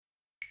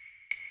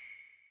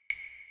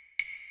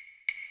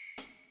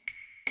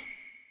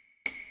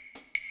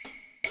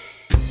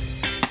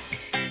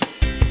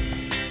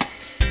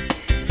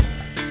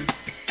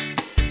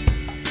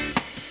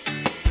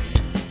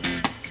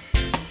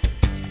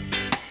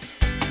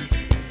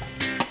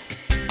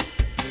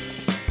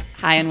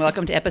Hi, and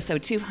welcome to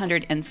episode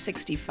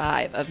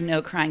 265 of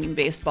No Crying in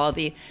Baseball,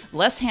 the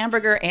less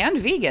hamburger and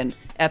vegan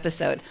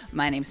episode.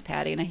 My name's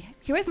Patty, and I'm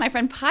here with my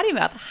friend Potty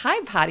Mouth.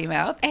 Hi, Potty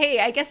Mouth. Hey,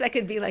 I guess that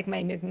could be like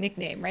my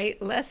nickname,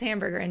 right? Less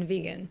hamburger and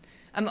vegan.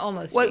 I'm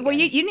almost vegan. Well,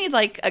 you need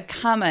like a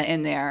comma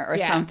in there or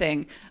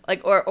something,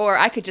 like, or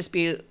I could just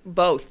be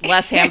both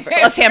less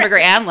hamburger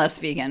and less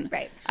vegan.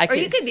 Right.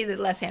 You could be the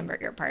less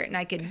hamburger part, and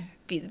I could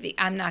be the vegan.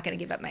 I'm not going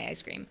to give up my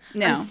ice cream.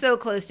 No. I'm so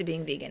close to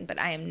being vegan, but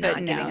I am not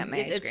giving up my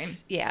ice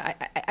cream. Yeah,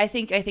 I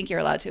think you're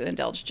allowed to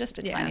indulge just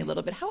a tiny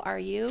little bit. How are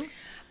you?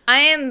 I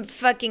am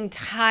fucking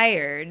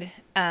tired,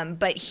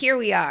 but here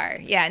we are.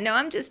 Yeah, no,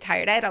 I'm just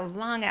tired. I had a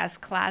long-ass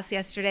class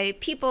yesterday.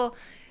 People...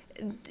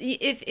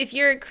 If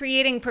you're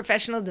creating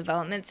professional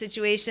development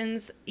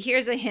situations,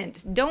 here's a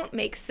hint. Don't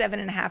make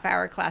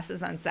 7.5-hour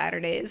classes on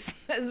Saturdays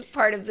as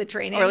part of the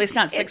training. Or at least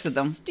not six of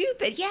them.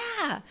 Stupid,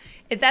 yeah.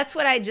 That's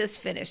what I just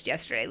finished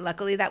yesterday.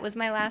 Luckily, that was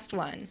my last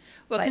one.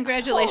 Well, but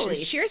congratulations.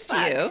 Cheers to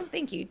you.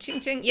 Thank you.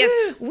 Ching, ching.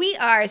 Yes, we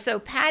are. So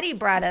Patty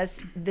brought us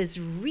this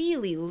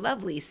really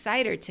lovely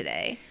cider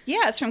today.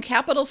 Yeah, it's from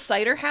Capital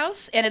Cider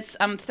House, and it's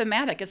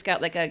thematic. It's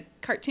got like a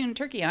cartoon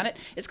turkey on it.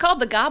 It's called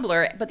The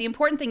Gobbler, but the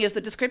important thing is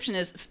the description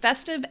is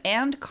festive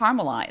and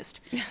caramelized.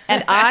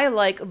 And I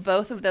like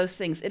both of those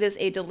things. It is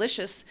a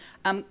delicious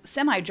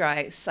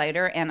semi-dry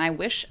cider, and I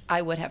wish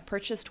I would have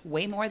purchased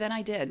way more than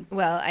I did.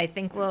 Well, I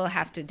think we'll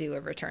have to do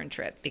a return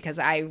trip because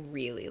I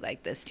really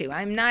like this too.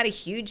 I'm not a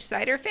huge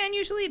cider fan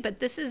usually, but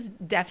this is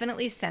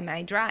definitely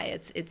semi-dry.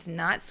 It's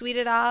not sweet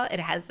at all. It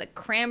has the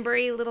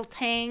cranberry little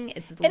tang.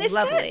 It's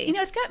lovely.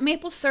 It's got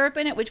maple syrup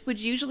in it, which would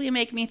usually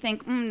make me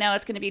think, no,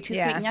 it's going to be too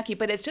sweet and yucky.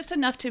 But it's just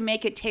enough to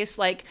make it taste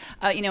like,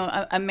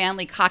 a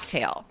manly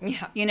cocktail.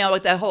 Yeah.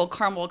 Like the whole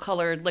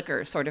caramel-colored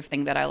liquor sort of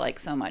thing that I like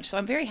so much. So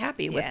I'm very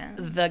happy with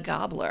The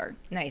Gobbler.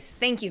 Nice.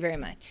 Thank you very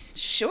much.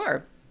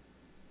 Sure.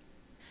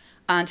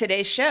 On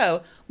today's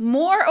show,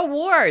 more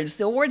awards.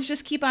 The awards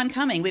just keep on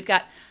coming. We've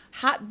got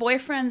hot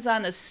boyfriends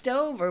on the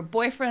stove or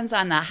boyfriends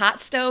on the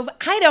hot stove.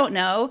 I don't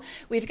know.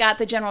 We've got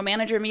the general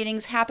manager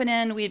meetings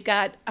happening. We've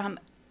got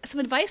some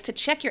advice to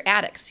check your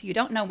attics. You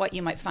don't know what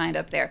you might find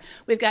up there.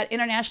 We've got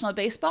international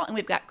baseball, and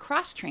we've got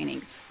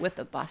cross-training with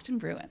the Boston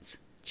Bruins.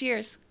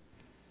 Cheers.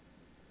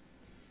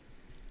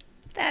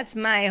 That's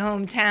my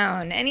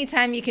hometown.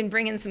 Anytime you can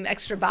bring in some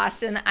extra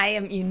Boston, I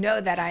am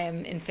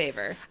in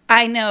favor.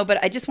 I know,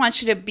 but I just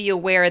want you to be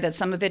aware that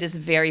some of it is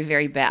very,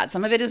 very bad.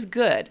 Some of it is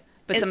good,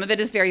 but some of it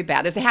is very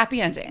bad. There's a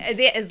happy ending.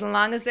 As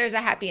long as there's a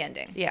happy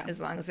ending. Yeah.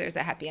 As long as there's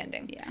a happy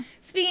ending. Yeah.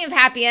 Speaking of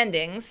happy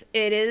endings,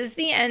 it is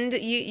the end.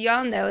 You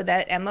all know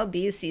that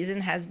MLB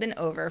season has been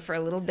over for a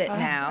little bit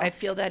now. I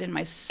feel that in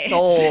my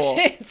soul.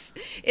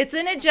 It's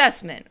an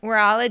adjustment. We're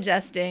all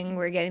adjusting.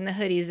 We're getting the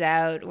hoodies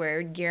out.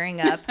 We're gearing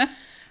up.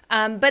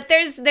 But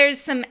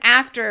there's some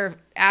after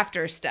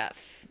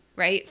stuff,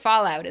 right?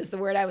 Fallout is the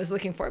word I was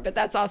looking for, but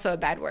that's also a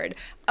bad word.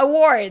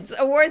 Awards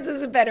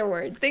is a better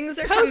word. Things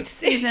are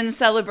post-season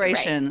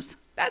celebrations.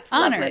 Right. That's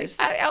honors.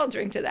 Lovely. I'll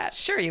drink to that.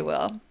 Sure you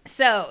will.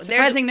 So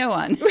surprising no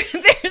one.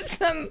 There's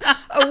some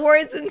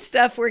awards and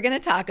stuff we're going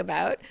to talk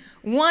about.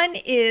 One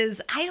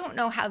is, I don't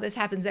know how this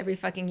happens every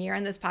fucking year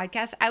on this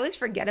podcast. I always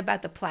forget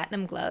about the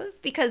platinum glove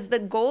because the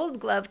gold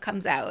glove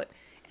comes out.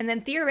 And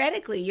then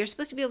theoretically, you're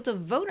supposed to be able to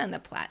vote on the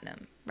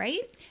platinum,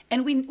 right?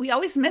 And we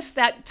always miss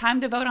that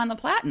time to vote on the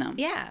platinum.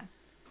 Yeah.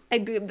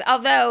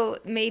 Although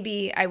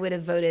maybe I would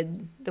have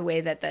voted the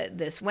way that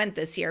this went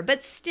this year.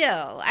 But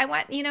still, I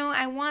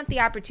want the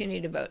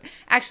opportunity to vote.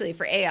 Actually,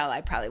 for AL,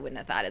 I probably wouldn't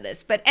have thought of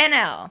this. But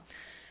NL,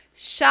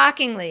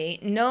 shockingly,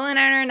 Nolan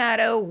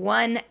Arenado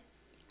won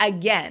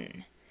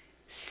again.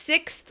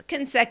 6th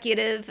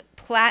consecutive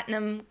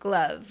platinum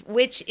glove,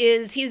 which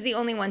is, he's the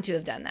only one to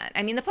have done that.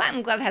 I mean, the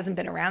platinum glove hasn't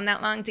been around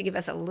that long to give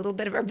us a little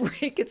bit of a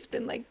break. It's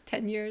been like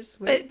 10 years.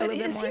 But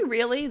is he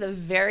really the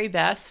very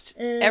best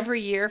every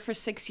year for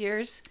 6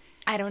 years?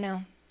 I don't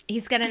know.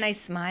 He's got a nice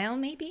smile,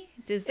 maybe?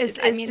 Does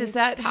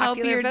that help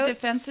your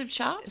defensive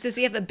chops? Does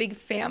he have a big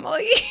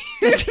family?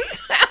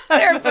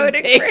 They're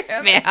voting for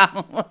him.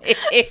 Family.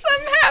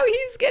 Somehow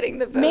he's getting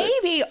the votes.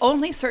 Maybe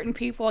only certain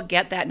people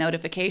get that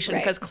notification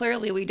because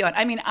clearly we don't.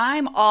 I mean,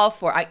 I'm all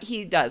for.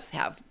 He does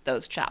have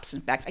those chops.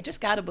 In fact, I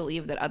just got to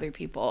believe that other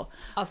people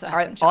also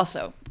are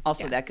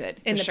also that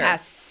good in the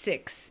past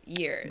 6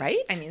 years. Right?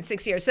 I mean,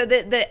 6 years. So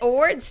the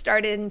awards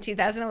started in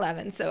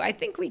 2011. So I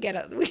think we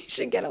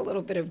should get a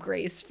little bit of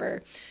grace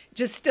for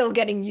just still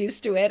getting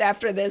used to it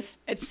after this.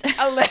 It's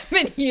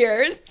 11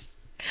 years.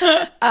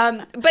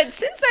 But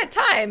since that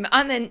time,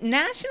 on the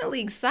National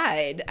League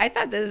side, I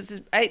thought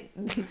this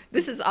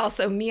is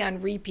also me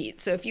on repeat.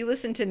 So if you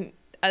listen to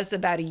us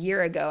about a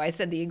year ago, I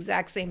said the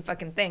exact same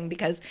fucking thing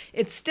because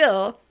it's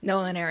still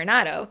Nolan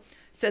Arenado.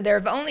 So there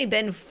have only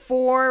been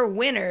 4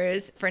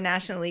 winners for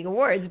National League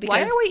awards.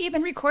 Why are we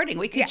even recording?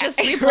 We could just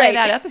replay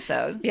that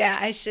episode. Yeah,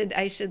 I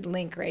should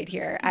link right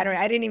here.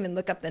 I didn't even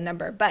look up the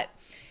number, but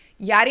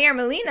Yadier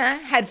Molina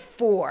had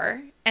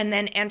 4. And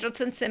then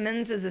Andrelton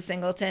Simmons is a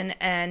singleton,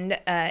 and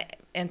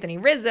Anthony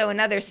Rizzo,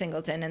 another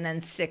singleton, and then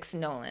 6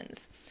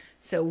 Nolans.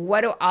 So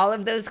what do all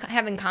of those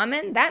have in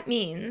common? That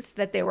means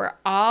that they were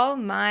all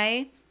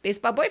my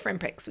baseball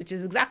boyfriend picks, which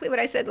is exactly what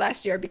I said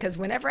last year, because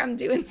whenever I'm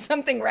doing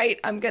something right,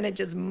 I'm going to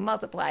just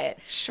multiply it.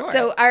 Sure.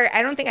 So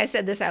I don't think I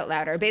said this out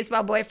loud. Our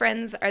baseball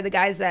boyfriends are the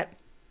guys that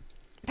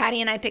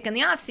Patty and I pick in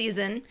the off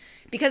season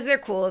because they're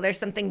cool. There's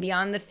something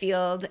beyond the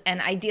field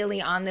and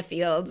ideally on the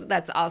field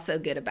that's also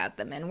good about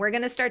them. And we're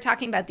going to start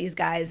talking about these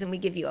guys, and we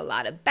give you a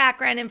lot of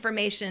background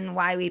information,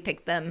 why we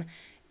picked them,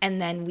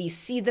 and then we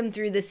see them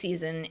through the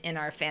season in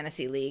our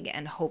fantasy league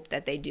and hope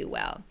that they do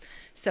well.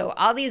 So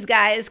all these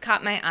guys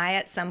caught my eye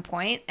at some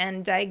point,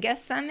 and I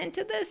guess I'm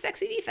into the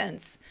sexy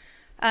defense.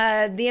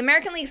 The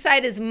American League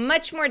side is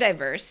much more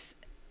diverse.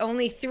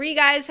 Only 3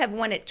 guys have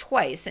won it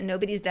twice, and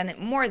nobody's done it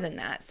more than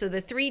that. So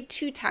the 3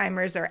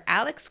 two-timers are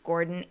Alex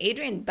Gordon,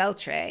 Adrian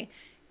Beltre,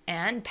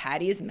 and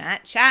Patty's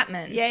Matt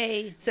Chapman.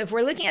 Yay. So if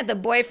we're looking at the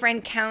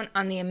boyfriend count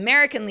on the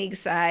American League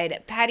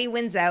side, Patty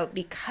wins out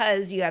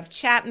because you have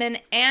Chapman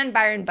and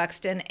Byron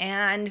Buxton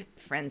and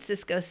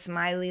Francisco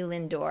Smiley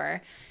Lindor,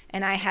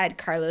 and I had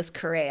Carlos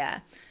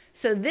Correa.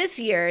 So this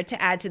year,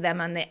 to add to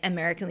them on the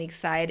American League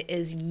side,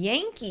 is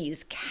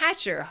Yankees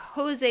catcher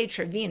Jose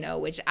Trevino,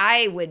 which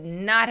I would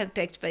not have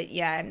picked, but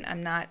yeah,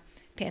 I'm not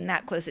paying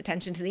that close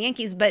attention to the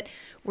Yankees, but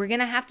we're going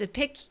to have to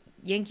pick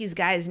Yankees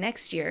guys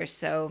next year,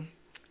 so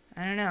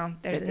I don't know.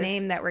 There's a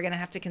name that we're going to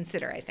have to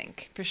consider, I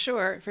think. For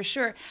sure, for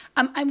sure.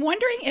 I'm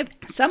wondering if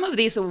some of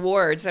these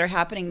awards that are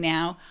happening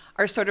now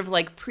are sort of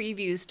like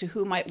previews to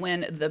who might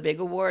win the big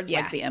awards,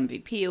 like the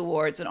MVP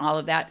awards and all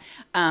of that.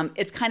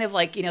 It's kind of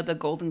like, the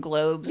Golden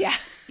Globes,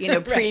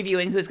 Right.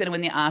 previewing who's going to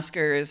win the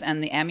Oscars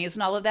and the Emmys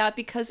and all of that,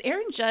 because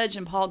Aaron Judge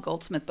and Paul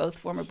Goldsmith, both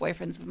former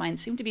boyfriends of mine,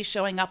 seem to be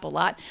showing up a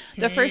lot.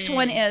 The first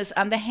one is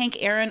the Hank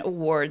Aaron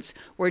Awards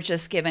were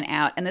just given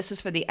out, and this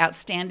is for the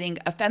Outstanding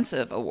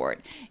Offensive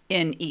Award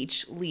in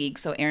each league.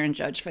 So Aaron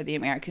Judge for the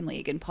American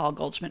League and Paul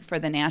Goldschmidt for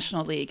the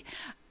National League.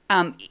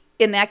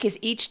 In that case,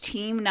 each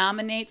team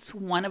nominates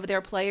one of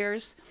their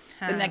players,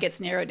 and that gets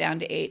narrowed down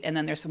to 8. And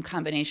then there's some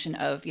combination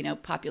of,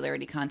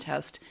 popularity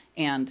contest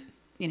and,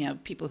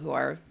 people who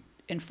are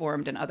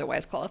informed and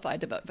otherwise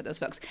qualified to vote for those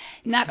folks.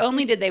 Not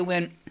only did they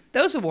win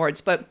those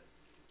awards, but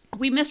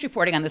we missed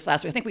reporting on this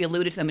last week. I think we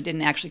alluded to them and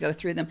didn't actually go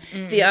through them.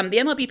 The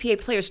MLBPA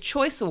Players'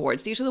 Choice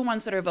Awards, these are the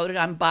ones that are voted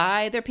on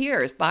by their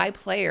peers, by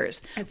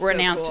players, were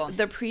announced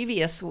the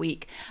previous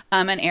week.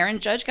 And Aaron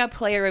Judge got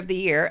Player of the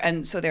Year,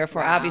 and so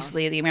therefore,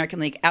 obviously, the American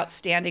League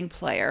Outstanding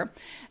Player.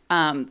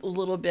 A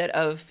little bit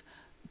of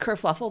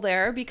kerfluffle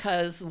there,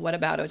 because what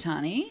about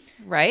Ohtani,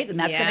 right? And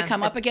that's going to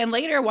come up again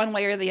later, one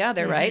way or the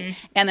other, right?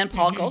 And then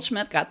Paul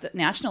Goldschmidt got the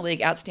National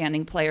League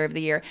Outstanding Player of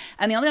the Year.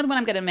 And the only other one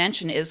I'm going to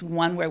mention is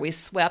one where we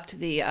swept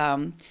the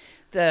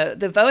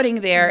voting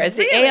there, as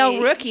the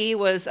AL Rookie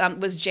was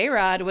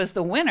J-Rod was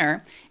the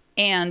winner,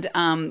 and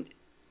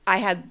I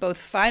had both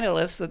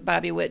finalists with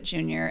Bobby Witt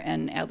Jr.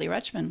 and Adley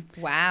Rutschman.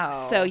 Wow!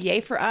 So yay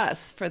for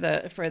us for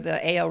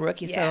the AL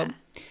Rookie. Yeah. So.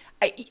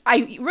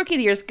 Rookie of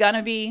the Year is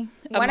gonna be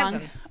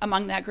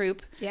among that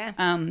group.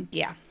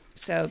 Yeah.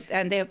 So,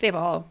 and they've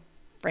all,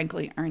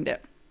 frankly, earned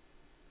it.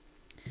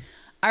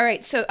 All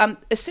right. So,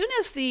 as soon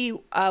as the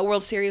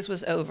World Series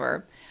was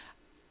over,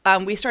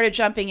 we started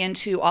jumping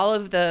into all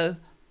of the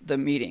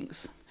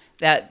meetings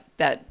that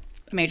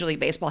Major League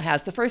Baseball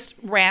has. The first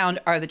round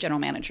are the general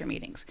manager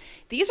meetings.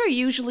 These are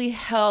usually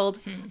held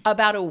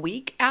about a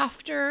week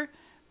after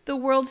the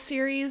World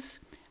Series.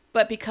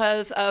 But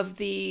because of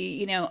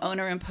the,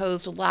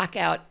 owner-imposed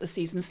lockout, the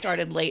season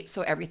started late,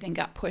 so everything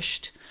got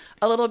pushed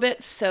a little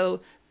bit.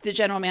 So the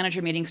general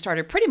manager meeting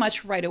started pretty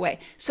much right away.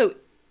 So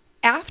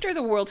after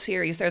the World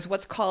Series, there's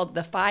what's called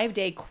the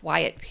 5-day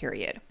quiet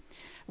period,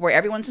 where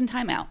everyone's in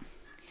timeout.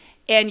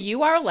 And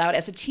you are allowed,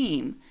 as a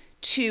team,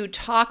 to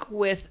talk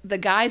with the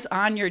guys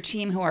on your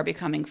team who are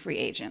becoming free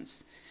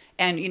agents.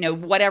 And,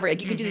 whatever, you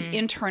can do these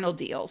internal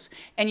deals.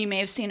 And you may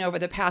have seen over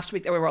the past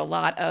week, there were a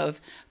lot of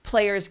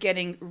players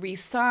getting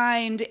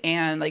re-signed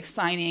and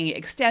signing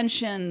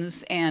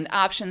extensions and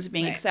options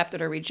being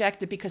accepted or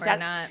rejected, because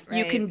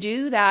you can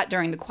do that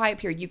during the quiet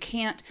period. You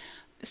can't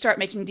start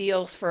making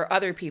deals for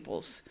other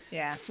people's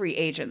free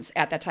agents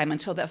at that time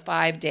until that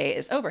 5-day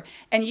is over.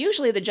 And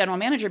usually the general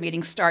manager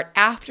meetings start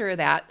after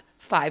that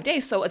 5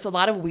 days. So it's a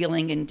lot of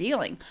wheeling and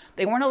dealing.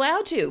 They weren't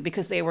allowed to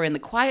because they were in the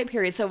quiet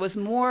period. So it was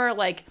more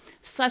like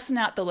sussing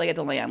out the lay of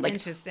the land.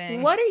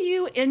 Interesting. What are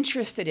you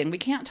interested in? We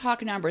can't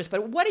talk numbers,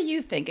 but what do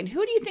you think? And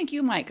who do you think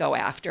you might go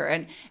after?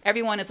 And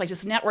everyone is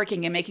just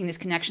networking and making these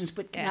connections,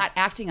 but not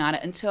acting on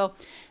it until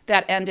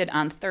that ended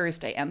on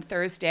Thursday. And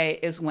Thursday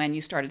is when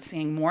you started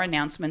seeing more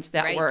announcements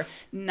that were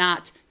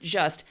not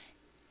just,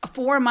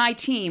 for my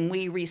team,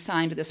 we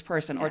re-signed this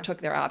person or took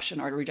their option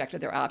or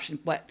rejected their option,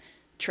 but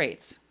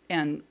trades.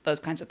 And those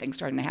kinds of things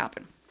starting to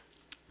happen.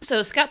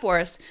 So Scott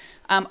Boras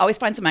always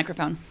finds a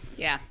microphone.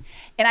 Yeah.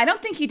 And I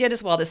don't think he did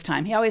as well this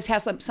time. He always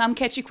has some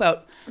catchy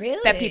quote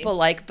that people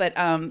like, but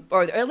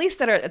or at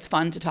least it's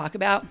fun to talk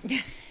about.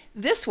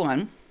 This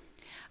one,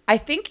 I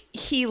think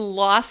he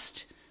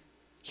lost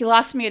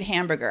me at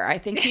hamburger. I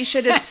think he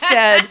should have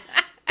said,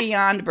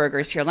 Beyond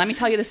Burgers here. Let me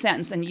tell you the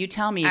sentence, and you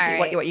tell me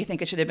what you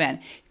think it should have been.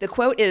 The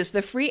quote is,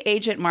 "The free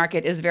agent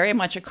market is very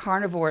much a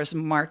carnivore's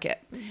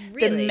market.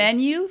 Really? The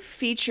menu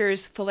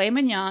features filet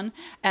mignon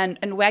and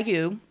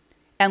Wagyu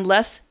and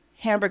less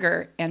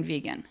hamburger and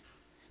vegan."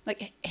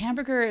 Like,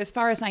 hamburger, as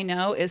far as I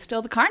know, is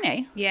still the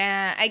carne.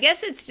 Yeah, I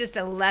guess it's just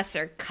a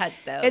lesser cut,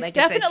 though. It's like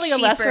definitely a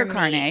lesser cheaper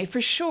carne, meat.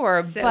 for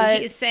sure. So but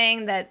he's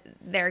saying that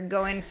they're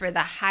going for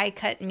the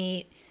high-cut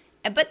meat,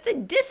 but the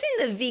dissing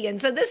the vegan.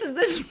 So this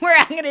is where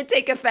I'm going to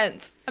take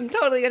offense. I'm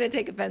totally going to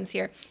take offense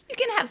here. You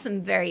can have some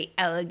very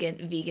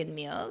elegant vegan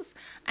meals.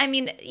 I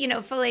mean,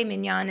 filet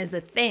mignon is a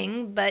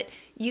thing, but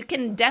you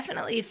can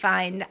definitely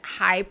find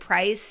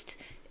high-priced,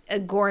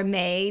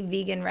 gourmet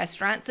vegan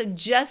restaurants. So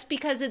just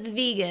because it's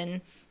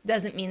vegan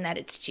doesn't mean that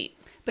it's cheap.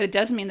 But it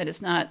doesn't mean that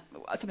it's not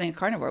something a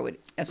carnivore would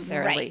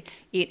necessarily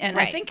eat. And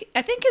Right.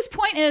 I think his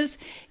point is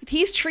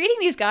he's treating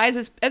these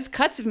guys as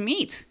cuts of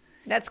meat.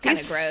 That's kind of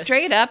He's gross.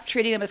 straight up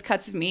treating them as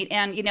cuts of meat.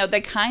 And,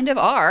 they kind of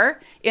are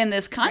in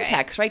this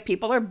context, right?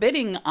 People are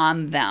bidding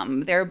on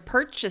them. They're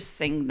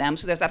purchasing them.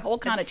 So there's that whole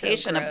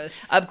connotation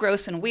of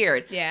gross and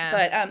weird. Yeah.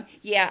 But,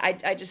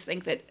 I just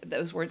think that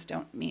those words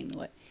don't mean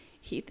what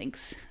he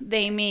thinks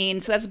they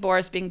mean. So that's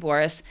Boris being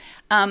Boris.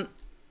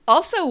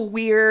 Also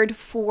weird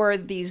for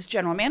these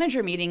general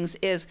manager meetings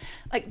is,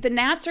 like, the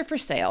Nats are for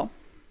sale.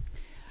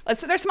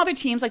 So there's some other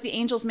teams like the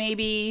Angels,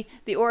 maybe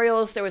the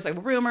Orioles. There was like a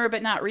rumor,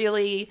 but not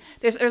really.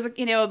 There's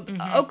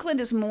Oakland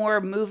is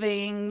more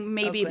moving,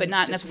 maybe, but Oakland's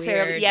not just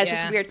necessarily. weird, Yeah, it's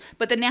just weird.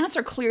 But the Nats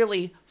are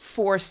clearly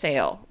for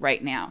sale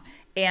right now,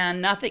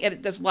 and nothing.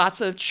 There's lots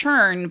of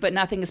churn, but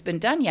nothing has been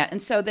done yet.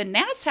 And so the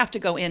Nats have to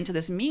go into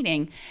this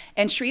meeting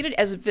and treat it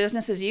as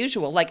business as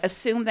usual, like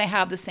assume they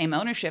have the same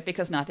ownership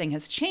because nothing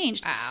has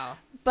changed. Wow.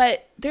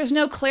 But there's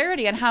no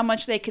clarity on how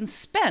much they can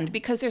spend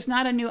because there's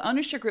not a new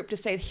ownership group to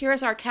say,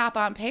 here's our cap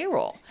on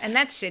payroll. And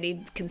that's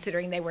shitty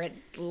considering they were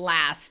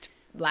last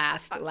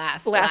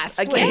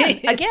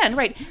again,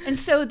 right. And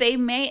so they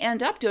may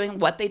end up doing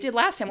what they did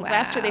last time. Wow.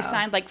 Last year they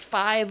signed like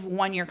 5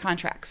 one-year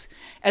contracts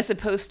as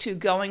opposed to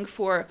going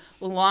for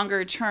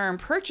longer term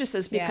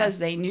purchases because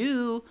they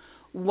knew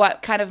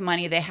what kind of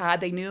money they had.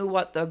 They knew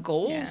what the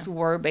goals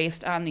were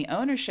based on the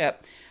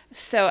ownership.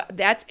 So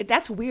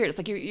that's weird. It's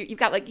like you've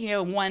got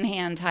one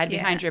hand tied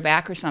behind your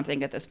back or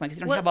something at this point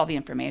because you don't have all the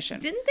information.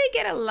 Didn't they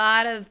get a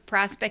lot of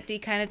prospect-y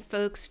kind of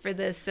folks for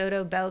the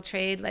Soto Bell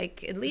trade?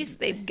 Like, at least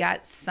they've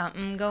got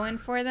something going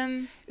for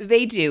them.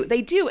 They do.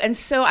 And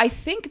so I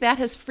think that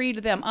has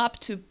freed them up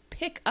to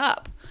pick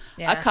up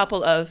a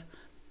couple of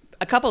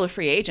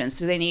free agents.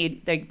 So they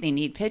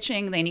need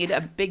pitching. They need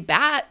a big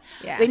bat.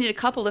 Yeah. They need a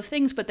couple of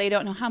things, but they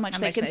don't know how much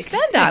they can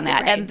spend on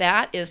that, and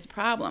that is the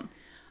problem.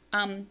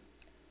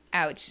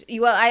 Ouch.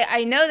 Well,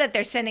 I know that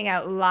they're sending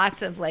out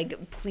lots of,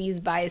 like, please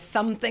buy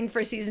something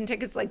for season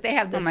tickets. Like, they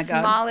have the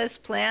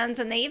smallest plans,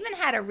 and they even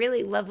had a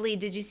really lovely,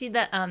 did you see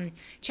the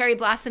cherry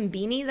blossom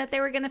beanie that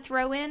they were going to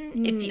throw in?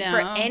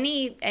 For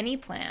any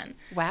plan.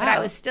 Wow. But I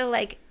was still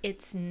like,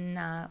 it's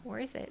not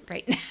worth it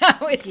right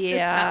now. It's just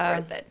not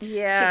worth it.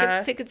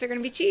 Yeah. Tickets are going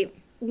to be cheap.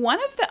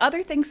 One of the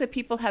other things that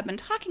people have been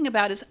talking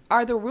about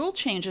are the rule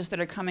changes that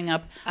are coming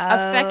up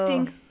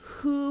affecting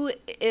who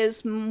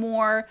is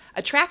more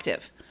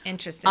attractive.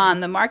 Interesting.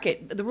 On the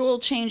market. The rule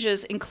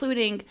changes,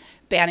 including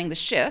banning the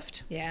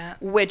shift,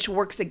 which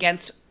works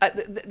against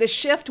the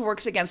shift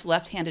works against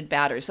left-handed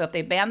batters. So if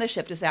they ban the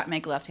shift, does that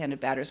make left-handed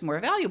batters more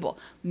valuable?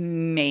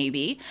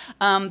 Maybe.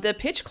 The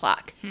pitch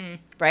clock,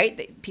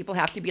 right? People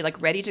have to be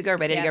like ready to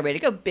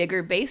go.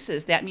 Bigger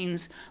bases. That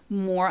means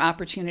more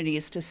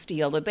opportunities to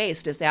steal a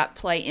base. Does that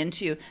play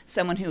into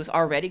someone who's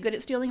already good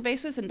at stealing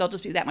bases and they'll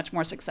just be that much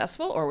more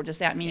successful, or does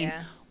that mean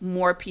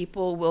more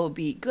people will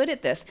be good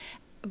at this?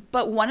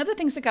 But one of the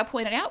things that got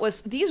pointed out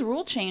was these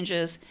rule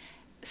changes,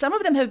 some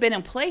of them have been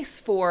in place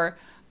for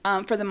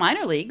the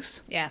minor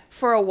leagues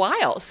for a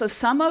while. So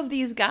some of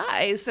these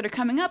guys that are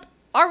coming up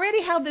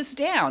already have this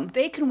down.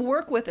 They can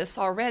work with this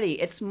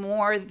already. It's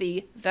more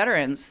the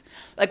veterans.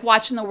 Like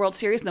watching the World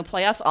Series and the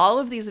playoffs, all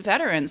of these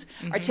veterans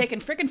are taking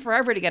freaking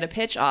forever to get a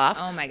pitch off.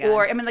 Oh, my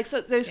God. So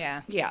there's,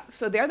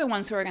 so they're the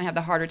ones who are going to have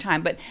the harder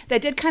time. But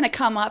that did kind of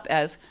come up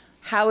as,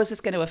 how is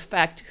this going to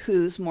affect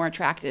who's more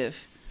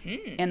attractive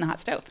in the hot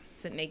stove?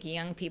 Does it make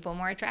young people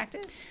more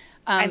attractive?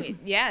 I mean,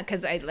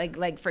 because I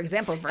like for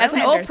example, Verlander's as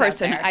an old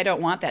person, out there. I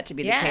don't want that to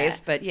be the case,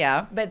 but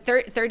yeah. But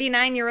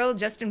 39-year-old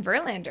Justin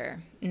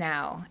Verlander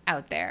now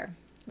out there,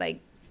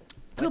 like,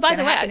 what's by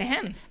the way, happen to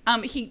him?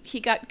 He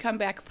got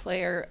comeback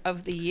player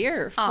of the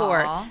year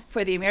for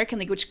the American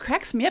League, which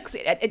cracks me up because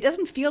it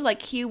doesn't feel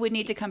like he would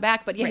need to come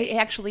back, but he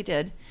actually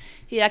did.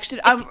 He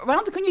actually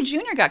Ronald Acuna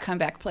Jr. got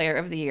comeback player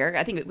of the year.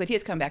 I think, but he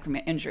has come back from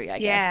injury, I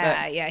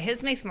guess. Yeah,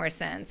 his makes more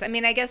sense. I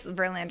mean, I guess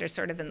Verlander's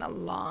sort of in the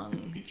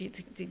long. If you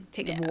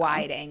take a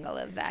wide angle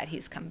of that,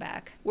 he's come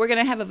back. We're going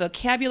to have a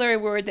vocabulary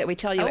word that we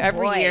tell you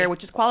every year,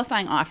 which is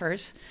qualifying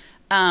offers.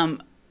 On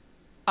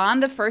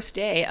the first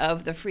day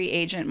of the free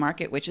agent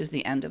market, which is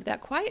the end of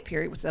that quiet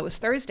period, so that was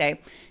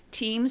Thursday,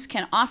 teams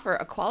can offer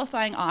a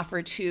qualifying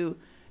offer to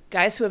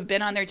guys who have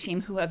been on their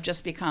team who have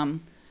just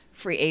become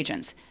free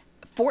agents.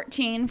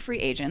 14 free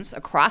agents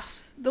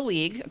across the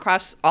league,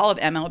 across all of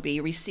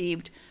MLB,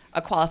 received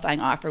a qualifying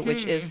offer,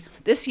 which is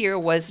this year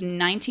was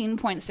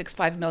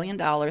 $19.65 million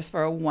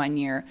for a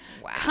 1-year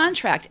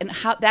contract. And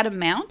how that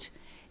amount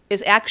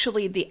is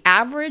actually the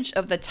average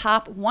of the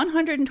top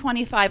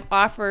 125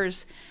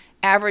 offers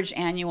average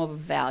annual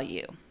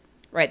value,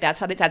 right?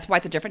 That's why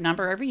it's a different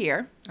number every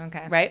year.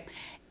 Okay. Right.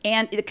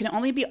 And it can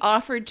only be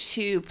offered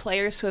to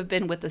players who have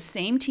been with the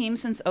same team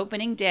since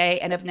opening day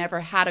and have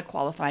never had a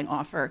qualifying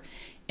offer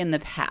in the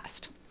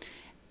past.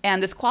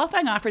 And this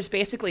qualifying offer is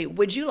basically,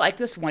 would you like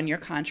this 1-year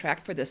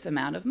contract for this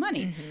amount of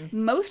money?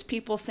 Most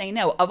people say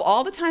no. Of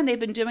all the time they've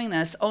been doing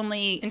this,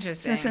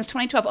 since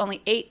 2012,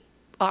 only 8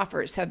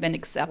 offers have been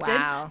accepted.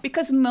 Wow.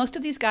 Because most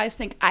of these guys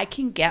think I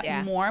can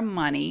get more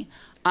money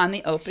on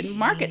the open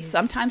market.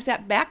 Sometimes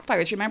that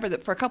backfires. Remember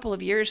that for a couple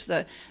of years,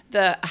 the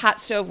hot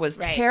stove was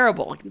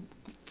terrible.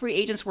 Free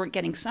agents weren't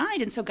getting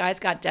signed, and so guys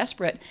got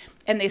desperate,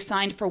 and they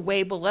signed for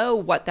way below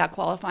what that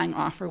qualifying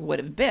offer would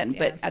have been.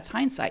 But that's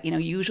hindsight.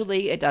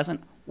 Usually it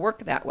doesn't work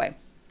that way.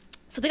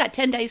 So they got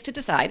 10 days to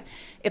decide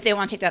if they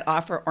want to take that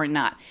offer or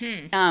not.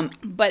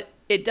 But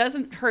it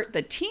doesn't hurt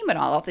the team at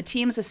all. If the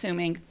team is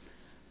assuming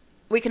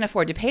we can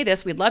afford to pay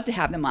this, we'd love to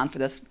have them on for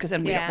this, because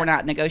then we're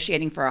not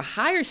negotiating for a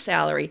higher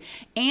salary.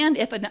 And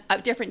if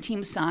a different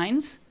team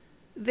signs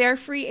their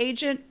free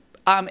agent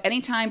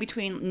anytime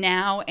between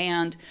now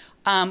and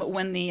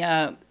when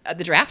the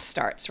draft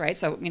starts, right?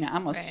 So,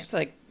 almost just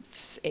like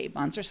 8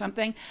 months or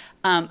something,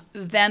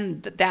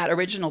 then that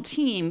original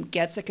team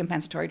gets a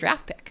compensatory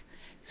draft pick.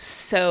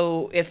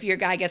 So if your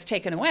guy gets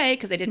taken away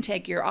because they didn't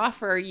take your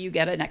offer, you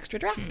get an extra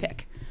draft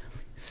pick.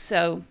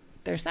 So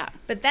there's that.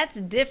 But that's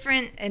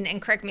different,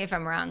 and correct me if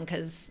I'm wrong,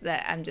 because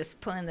I'm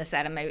just pulling this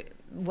out of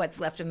what's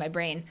left of my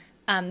brain.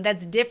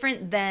 That's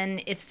different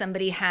than if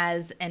somebody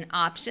has an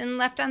option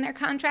left on their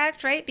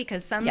contract, right?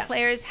 Because some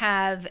players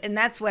have, and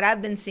that's what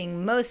I've been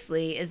seeing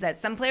mostly, is that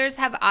some players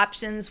have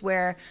options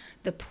where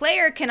the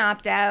player can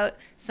opt out,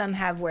 some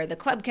have where the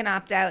club can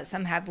opt out,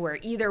 some have where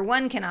either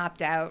one can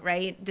opt out,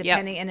 right?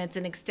 Depending, and it's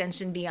an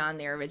extension beyond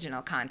their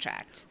original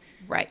contract.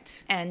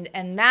 Right.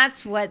 And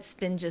that's what's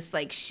been just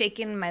like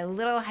shaking my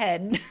little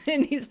head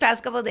in these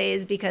past couple of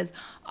days, because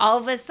all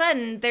of a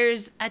sudden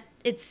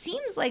it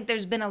seems like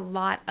there's been a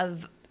lot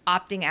of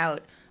opting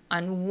out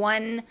on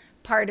one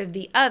part of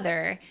the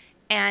other.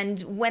 And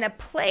when a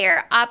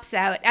player opts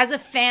out, as a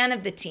fan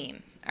of the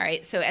team, all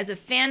right, so as a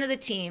fan of the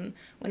team,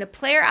 when a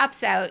player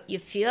opts out, you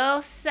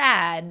feel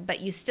sad, but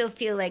you still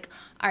feel like,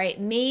 all right,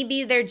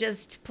 maybe they're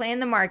just playing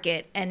the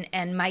market,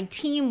 and my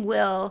team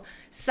will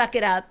suck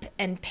it up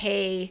and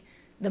pay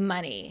the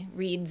money,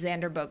 read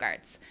Xander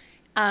Bogaerts.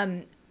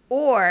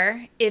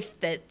 Or if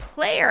the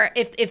player,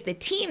 if the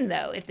team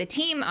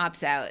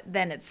opts out,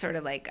 then it's sort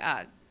of like,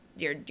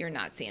 you're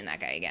not seeing that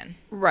guy again.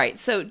 Right.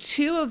 So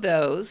 2 of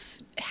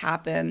those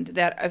happened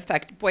that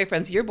affect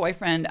boyfriends. Your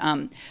boyfriend,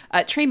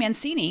 Trey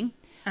Mancini,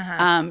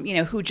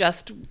 who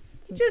just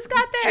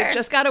got there.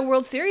 Just got a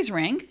World Series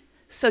ring.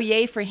 So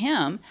yay for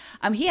him.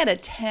 He had a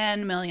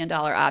 $10 million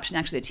option.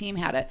 Actually, the team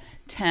had a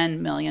 $10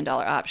 million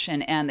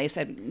option, and they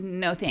said,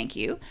 no, thank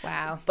you.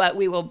 Wow. But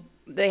we will...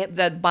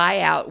 The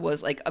buyout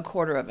was like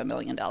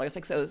 $250,000.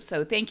 Like,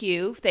 so thank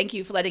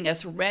you for letting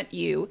us rent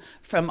you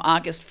from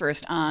August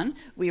 1st on.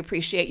 We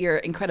appreciate your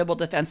incredible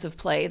defensive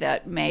play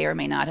that may or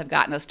may not have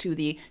gotten us to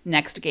the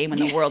next game in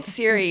the World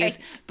Series.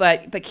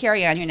 Right. But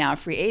carry on, you're now a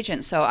free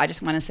agent. So I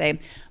just want to say,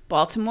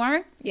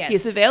 Baltimore,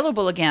 he's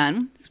available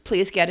again.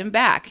 Please get him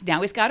back.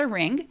 Now he's got a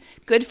ring.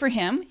 Good for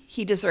him.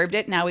 He deserved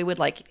it. Now we would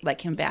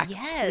like him back,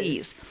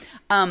 please.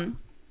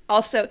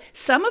 Also,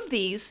 some of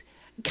these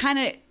kind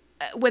of,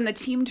 when the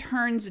team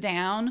turns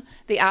down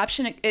the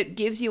option, it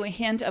gives you a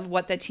hint of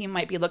what the team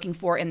might be looking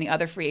for in the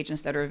other free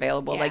agents that are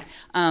available. Like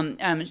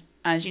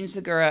Jean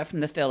Segura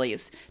from the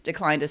Phillies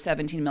declined a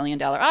 $17 million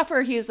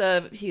offer. He's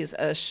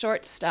a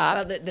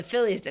shortstop. Well, the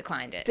Phillies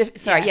declined it.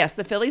 Yes,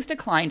 the Phillies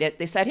declined it.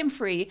 They set him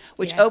free,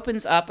 which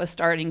opens up a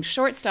starting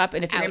shortstop.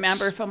 And if you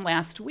remember from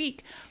last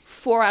week,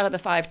 4 out of the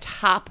 5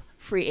 top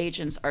free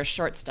agents are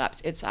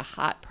shortstops. It's a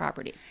hot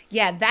property.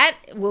 Yeah, that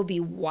will be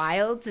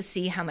wild to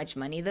see how much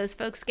money those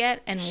folks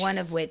get, and one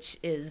of which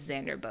is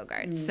Xander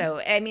Bogaerts. So,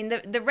 I mean,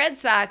 the Red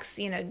Sox,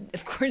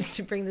 of course,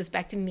 to bring this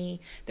back to me,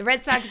 the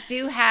Red Sox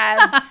do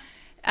have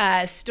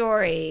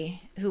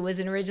Story, who was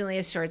originally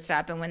a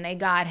shortstop, and when they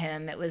got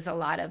him, it was a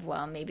lot of,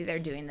 well, maybe they're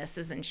doing this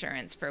as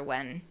insurance for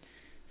when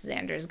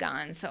Xander's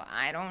gone. So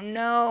I don't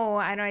know.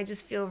 I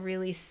just feel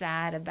really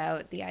sad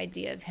about the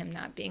idea of him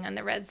not being on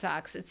the Red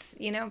Sox. It's,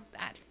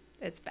 bad.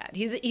 It's bad.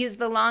 He's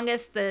the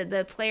longest,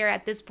 the player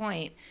at this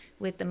point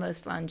with the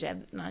most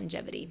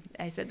longevity.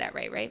 I said that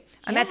right?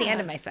 I'm at the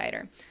end of my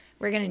cider.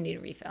 We're going to need a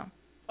refill.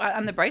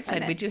 On the bright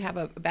side, we do have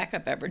a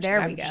backup beverage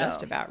that I'm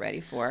just about ready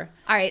for.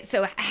 All right.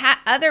 So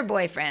other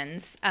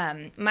boyfriends,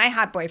 my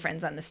hot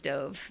boyfriends on the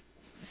stove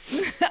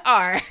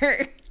are...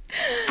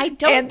 I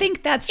don't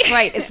think that's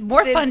right. It's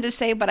more fun to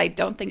say, but I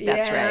don't think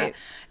that's right.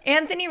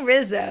 Anthony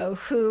Rizzo,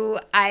 who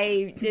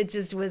it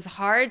just was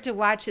hard to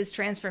watch his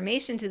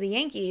transformation to the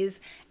Yankees.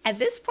 At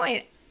this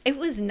point, it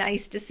was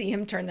nice to see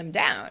him turn them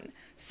down.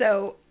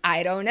 So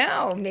I don't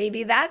know.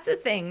 Maybe that's a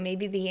thing.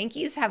 Maybe the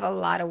Yankees have a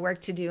lot of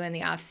work to do in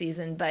the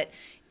offseason, but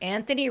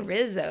Anthony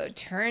Rizzo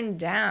turned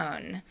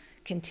down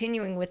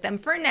continuing with them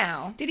for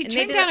now. Did he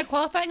turn down a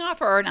qualifying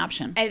offer or an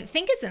option? I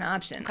think it's an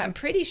option. Okay. I'm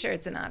pretty sure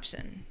it's an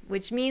option,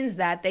 which means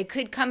that they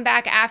could come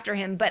back after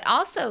him. But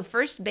also,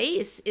 first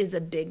base is a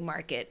big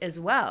market as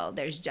well.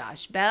 There's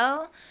Josh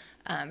Bell,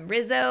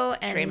 Rizzo,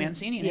 and Trey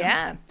Mancini.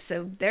 Yeah,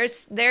 so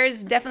there's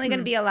definitely going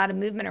to be a lot of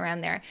movement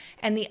around there.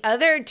 And the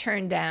other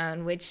turn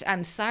down, which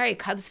I'm sorry,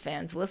 Cubs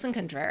fans, Wilson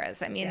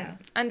Contreras. I mean,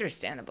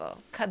 understandable.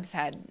 Cubs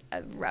had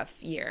a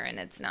rough year, and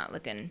it's not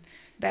looking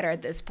better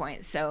at this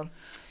point. So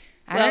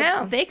I don't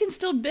know. They can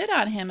still bid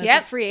on him as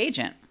a free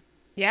agent.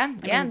 Yeah, I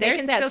mean, they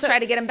can still try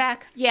to get him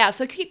back. Yeah,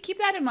 so keep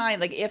that in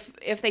mind. Like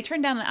if they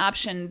turn down an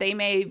option, they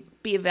may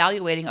be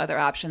evaluating other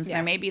options. Yeah.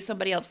 There may be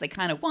somebody else they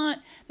kind of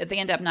want that they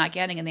end up not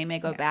getting, and they may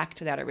go back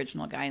to that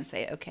original guy and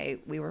say, okay,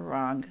 we were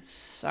wrong.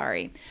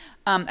 Sorry.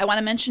 I want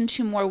to mention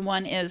two more.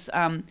 One is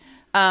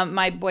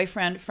my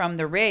boyfriend from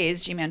the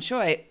Rays, Ji-Man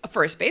Choi, a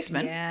first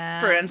baseman,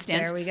 for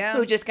instance, there we go.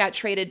 who just got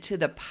traded to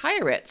the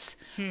Pirates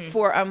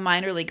for a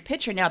minor league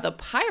pitcher. Now, the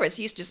Pirates,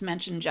 you just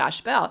mentioned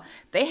Josh Bell.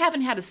 They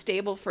haven't had a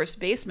stable first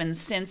baseman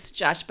since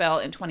Josh Bell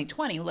in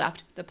 2020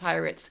 left the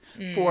Pirates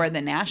for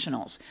the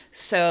Nationals.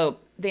 So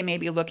they may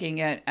be looking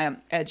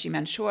at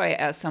Ji-Man Choi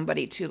as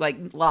somebody to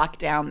like lock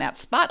down that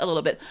spot a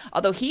little bit.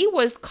 Although he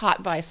was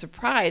caught by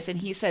surprise,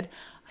 and he said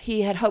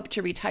he had hoped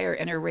to retire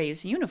in a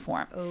Rays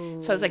uniform.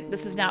 Ooh. So I was like,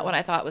 this is not what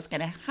I thought was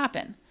going to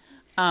happen.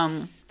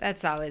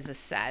 That's always a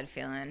sad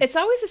feeling. It's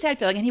always a sad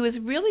feeling. And he was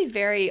really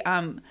very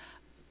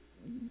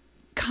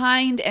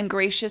kind and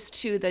gracious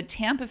to the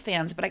Tampa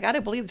fans, but I got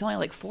to believe there's only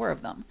like 4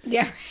 of them.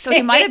 Yeah. So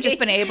he might have just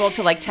been able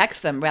to like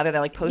text them rather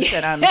than like post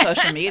it on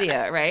social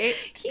media, right?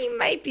 He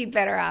might be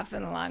better off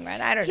in the long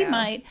run. I don't know. He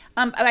might.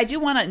 I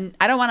don't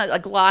want to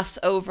gloss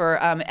over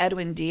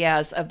Edwin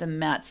Diaz of the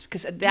Mets,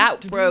 because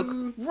that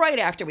broke right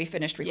after we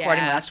finished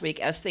recording last week,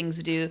 as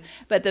things do.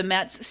 But the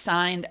Mets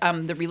signed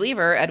the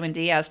reliever, Edwin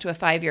Diaz, to a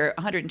 5-year,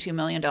 $102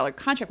 million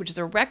contract, which is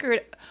a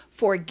record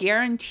for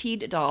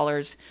guaranteed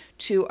dollars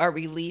to a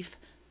relief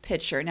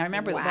pitcher. Now,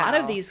 remember, a lot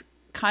of these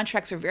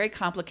contracts are very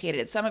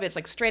complicated. Some of it's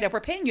like straight up, we're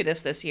paying you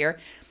this year.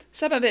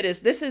 Some of it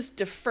is, this is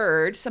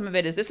deferred. Some of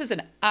it is, this is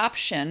an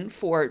option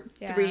for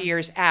 3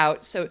 years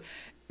out. So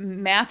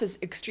math is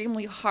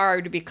extremely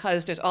hard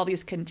because there's all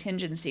these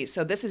contingencies.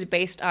 So this is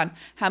based on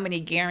how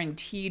many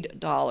guaranteed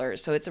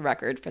dollars. So it's a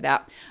record for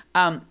that.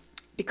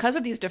 Because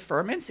of these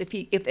deferments, if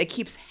it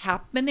keeps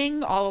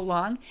happening all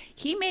along,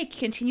 he may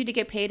continue to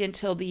get paid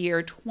until the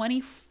year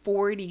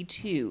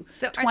 2042.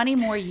 So 20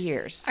 more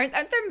years. Aren't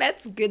the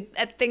Mets good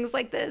at things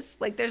like this?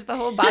 Like there's the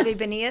whole Bobby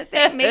Bonilla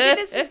thing. Maybe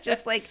this is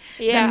just like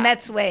the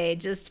Mets way.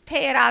 Just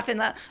pay it off in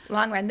the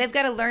long run. They've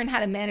got to learn how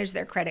to manage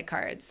their credit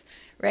cards.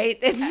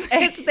 Right?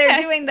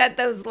 They're doing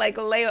those like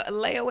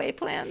layaway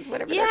plans,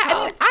 whatever they're called.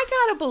 I mean,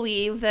 I gotta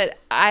believe that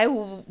I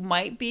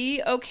might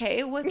be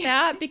okay with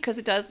that because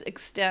it does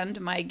extend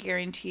my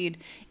guaranteed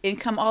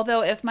income.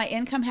 Although if my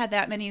income had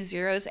that many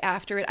zeros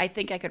after it, I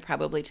think I could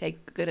probably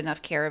take good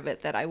enough care of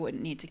it that I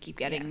wouldn't need to keep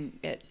getting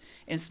it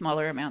in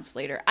smaller amounts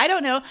later. I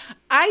don't know.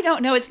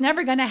 It's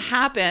never going to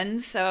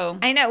happen. So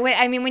I know.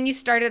 I mean, when you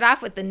started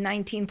off with the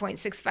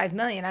 $19.65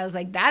 million, I was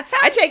like, that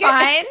sounds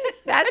fine.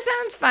 That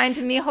sounds fine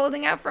to me.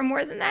 Holding out for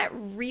more than that,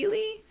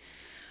 really?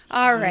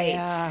 All right.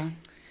 Yeah.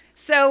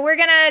 So we're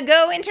going to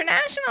go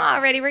international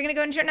already. We're going to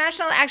go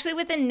international actually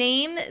with a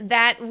name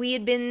that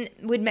we'd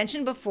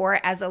mentioned before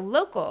as a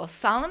local.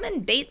 Solomon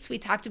Bates, we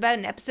talked about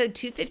in episode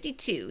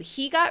 252.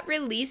 He got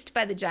released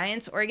by the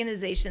Giants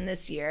organization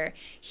this year.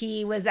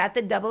 He was at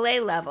the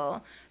AA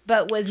level,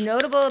 but what's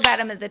notable about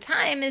him at the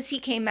time is he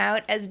came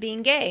out as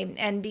being gay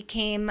and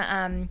became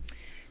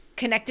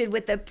connected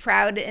with the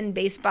Proud in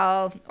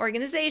Baseball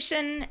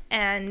organization,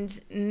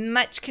 and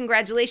much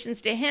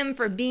congratulations to him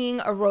for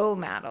being a role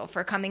model,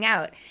 for coming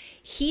out.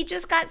 He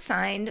just got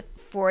signed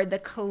for the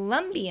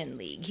Colombian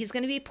League. He's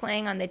going to be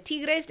playing on the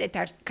Tigres de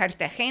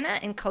Cartagena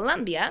in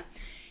Colombia.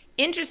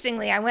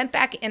 Interestingly, I went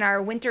back in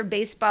our winter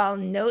baseball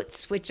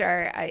notes, which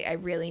I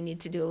really need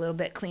to do a little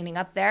bit cleaning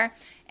up there.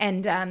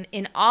 And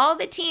in all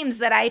the teams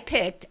that I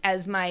picked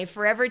as my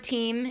forever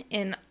team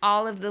in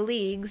all of the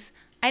leagues,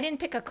 I didn't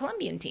pick a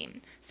Colombian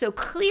team. So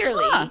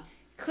clearly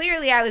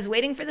I was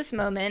waiting for this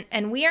moment,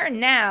 and we're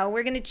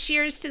going to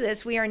cheers to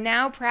this. We are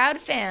now proud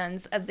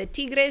fans of the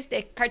Tigres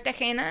de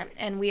Cartagena,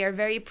 and we are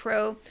very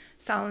pro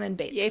Solomon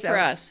Bates. Yay for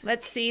us.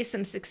 Let's see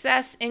some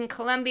success in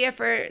Colombia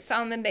for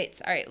Solomon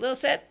Bates. All right, little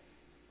sip.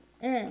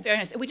 Very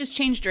nice. We just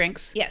changed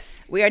drinks.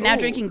 Yes. We are now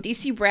drinking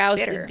DC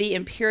Brau's bitter. The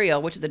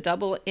Imperial, which is a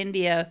double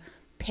India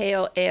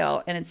pale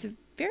ale, and it's a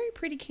very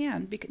pretty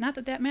can. Not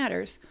that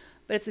matters,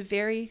 but it's a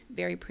very,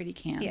 very pretty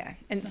can. Yeah,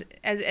 and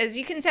as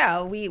you can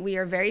tell, we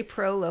are very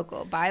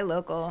pro-local, buy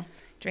local,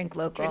 Drink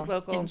local. Drink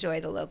local.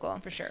 Enjoy the local.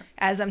 For sure.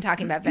 As I'm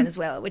talking about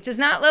Venezuela, which is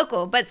not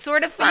local, but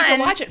sort of But fun. you can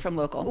watch it from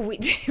local.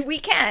 We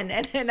can.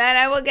 And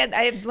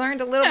I've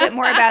learned a little bit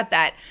more about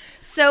that.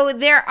 So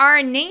there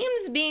are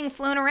names being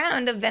flown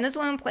around of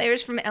Venezuelan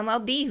players from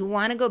MLB who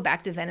want to go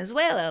back to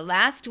Venezuela.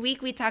 Last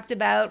week we talked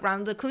about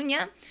Ronald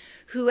Acuna,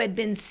 who had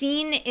been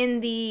seen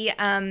in the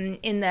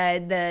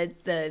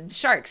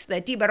Sharks,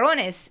 the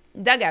Tiburones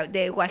dugout.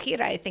 De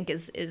Guajira, I think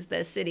is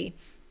the city.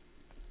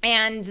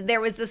 And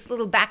there was this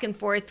little back and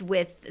forth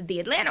with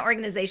the Atlanta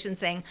organization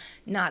saying,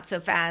 not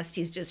so fast.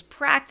 He's just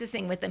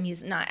practicing with them.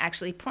 He's not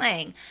actually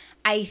playing.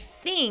 I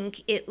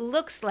think it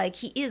looks like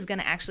he is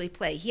going to actually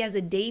play. He has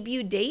a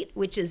debut date,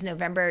 which is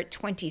November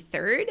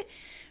 23rd.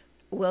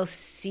 We'll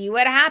see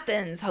what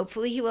happens.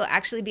 Hopefully he will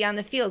actually be on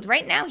the field.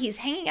 Right now, he's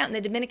hanging out in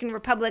the Dominican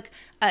Republic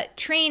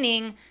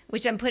training,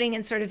 which I'm putting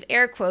in sort of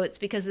air quotes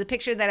because the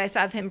picture that I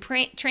saw of him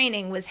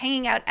training was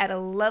hanging out at a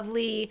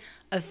lovely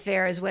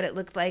affair is what it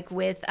looked like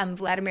with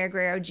Vladimir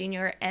Guerrero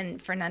Jr.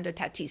 and Fernando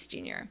Tatis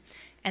Jr.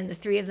 And the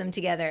three of them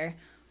together.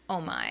 Oh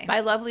my!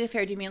 By lovely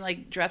affair, do you mean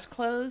like dress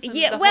clothes? And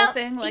Yeah, the well, whole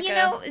thing? Like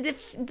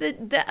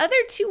the other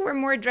two were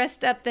more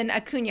dressed up than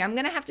Acuna. I'm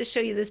gonna have to show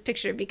you this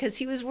picture because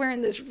he was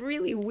wearing this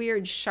really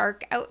weird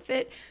shark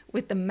outfit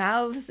with the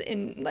mouths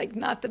in like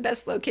not the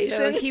best location.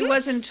 So he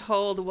wasn't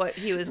told what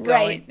he was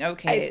going. Right.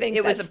 Okay, I think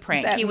it was a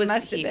prank. That He was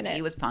must have been it.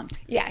 He was punked.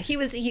 Yeah, he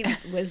was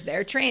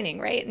there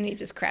training, right? And he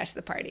just crashed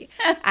the party.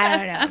 I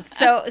don't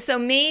know. So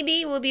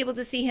maybe we'll be able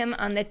to see him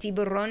on the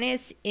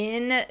Tiburones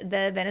in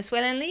the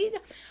Venezuelan League.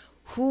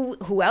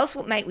 Who else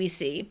might we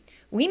see?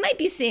 We might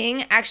be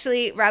seeing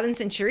actually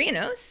Robinson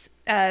Chirinos,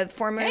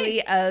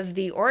 formerly of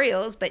the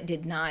Orioles, but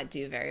did not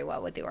do very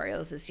well with the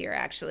Orioles this year,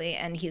 actually.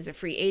 And he's a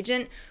free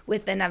agent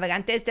with the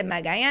Navegantes de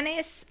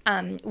Magallanes.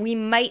 We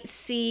might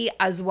see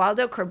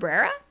Oswaldo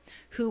Cabrera,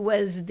 who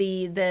was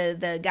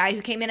the guy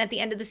who came in at the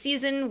end of the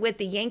season with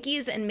the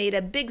Yankees and made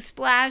a big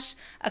splash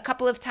a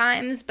couple of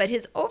times, but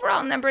his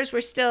overall numbers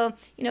were still,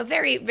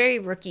 very, very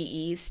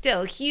rookie-y.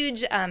 Still,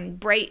 huge,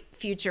 bright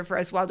future for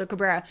Oswaldo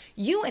Cabrera.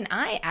 You and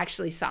I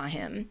actually saw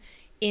him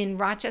in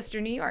Rochester,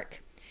 New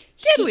York.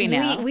 Did we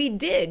now? We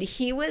did.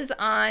 He was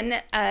on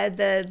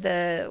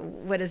the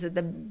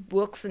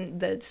Wilkes and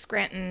the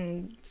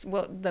Scranton,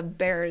 the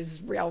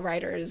Bears Rail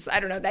Riders. I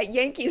don't know, that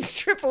Yankees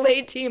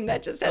AAA team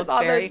that just has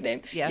all those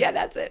names. Yeah,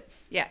 that's it.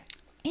 Yeah.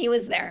 He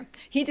was there.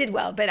 He did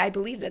well, but I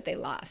believe that they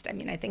lost. I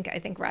mean, I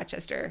think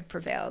Rochester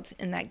prevailed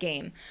in that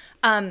game.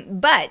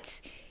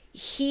 But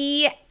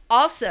he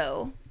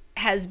also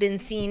has been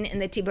seen in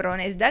the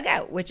Tiburones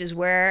dugout, which is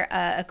where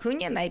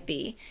Acuna might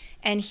be.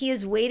 And he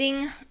is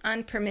waiting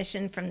on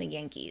permission from the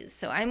Yankees.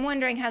 So I'm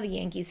wondering how the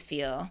Yankees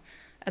feel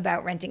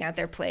about renting out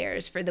their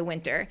players for the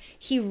winter.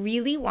 He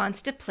really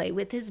wants to play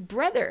with his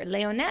brother,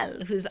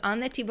 Leonel, who's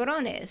on the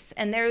Tiburones.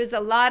 And there was a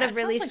lot of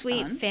really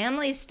sweet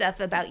family stuff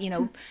about,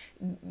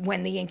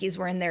 when the Yankees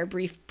were in their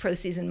brief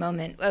postseason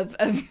moment of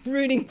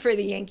rooting for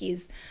the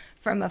Yankees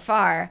from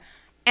afar.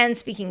 And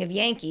speaking of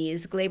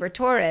Yankees, Gleyber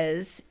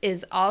Torres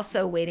is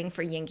also waiting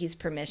for Yankees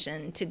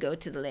permission to go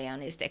to the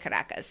Leones de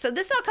Caracas. So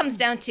this all comes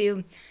down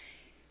to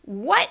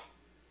what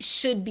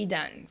should be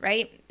done,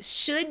 right?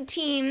 Should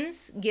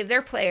teams give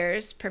their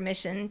players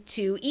permission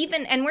to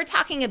and we're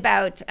talking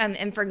about,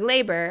 and for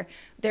Gleyber,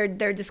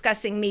 they're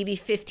discussing maybe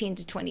 15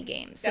 to 20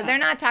 games. So they're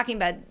not talking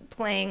about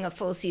playing a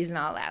full season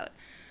all out.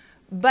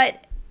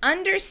 But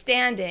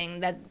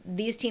understanding that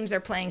these teams are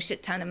paying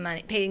shit ton of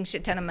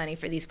money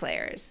for these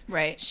players.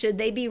 Right. Should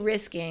they be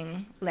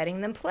risking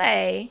letting them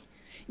play?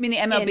 I mean, the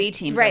MLB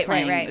teams are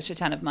playing a shit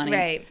ton of money.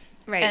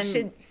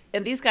 Right.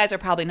 And these guys are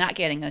probably not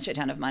getting a shit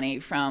ton of money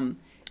from.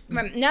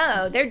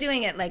 No, they're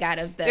doing it like out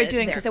of the. They're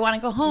doing because they want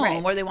to go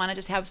home, or they want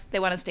to they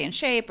want to stay in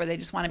shape, or they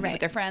just want to be with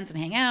their friends and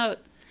hang out.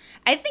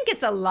 I think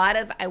it's a lot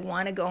of I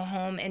want to go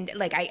home and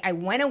like I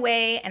went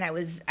away and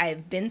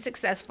I've been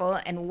successful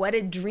and what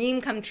a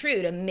dream come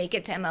true to make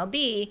it to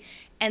MLB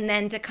and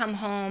then to come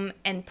home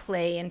and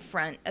play in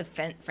front of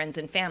friends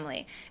and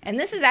family. And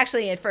this is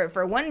actually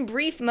for one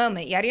brief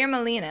moment, Yadier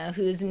Molina,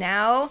 who's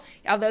now,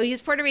 although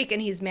he's Puerto Rican,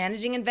 he's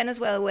managing in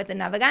Venezuela with the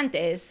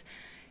Navegantes,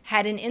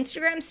 had an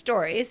Instagram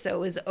story, so it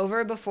was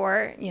over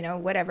before, in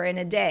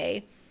a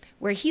day,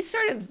 where he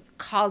sort of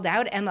called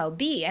out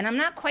MLB. And I'm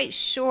not quite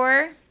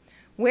sure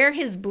where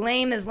his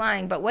blame is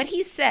lying, but what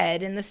he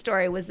said in the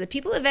story was the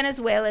people of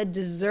Venezuela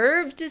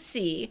deserve to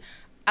see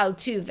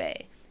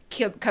Altuve,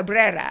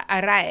 Cabrera,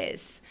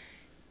 Arraez.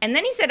 And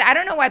then he said, I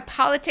don't know why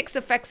politics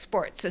affects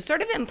sports. So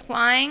sort of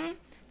implying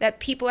that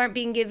people aren't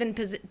being given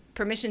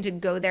permission to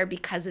go there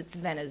because it's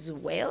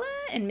Venezuela,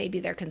 and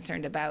maybe they're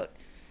concerned about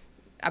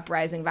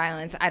uprising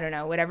violence. I don't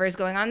know, whatever is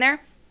going on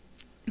there.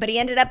 But he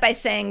ended up by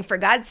saying, for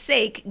God's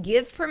sake,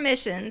 give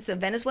permission so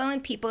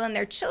Venezuelan people and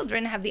their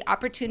children have the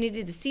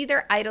opportunity to see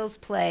their idols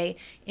play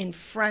in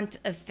front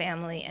of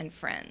family and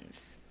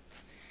friends.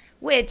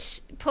 Which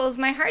pulls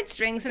my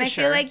heartstrings, and I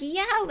feel like,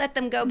 let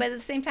them go. But at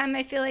the same time,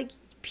 I feel like,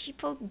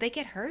 people, they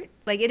get hurt.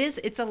 Like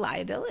it's a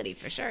liability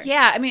for sure.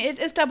 Yeah, I mean,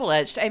 it's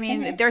double-edged. I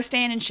mean, they're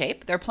staying in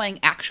shape. They're playing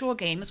actual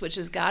games, which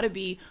has got to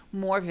be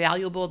more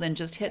valuable than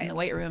just hitting the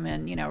weight room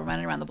and,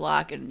 running around the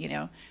block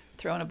and,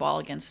 throwing a ball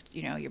against,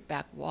 your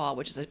back wall,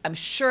 which is, I'm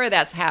sure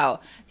that's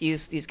how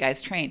these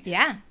guys train.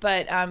 Yeah.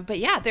 But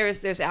yeah,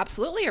 there's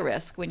absolutely a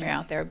risk when you're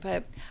out there.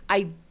 But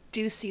I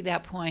do see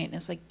that point.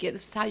 It's like,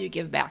 this is how you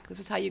give back. This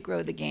is how you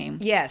grow the game.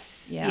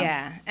 Yes.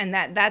 Yeah. And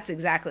that's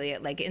exactly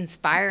it. Like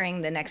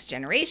inspiring the next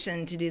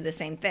generation to do the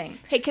same thing.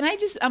 Hey, can I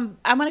just, I'm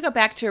going to go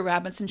back to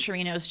Robinson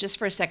Chirinos just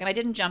for a second. I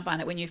didn't jump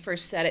on it when you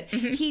first said it.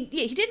 Mm-hmm.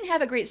 He didn't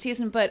have a great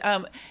season, but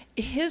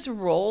his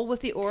role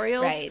with the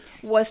Orioles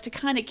was to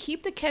kind of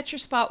keep the catcher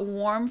spot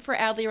warm for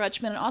Adley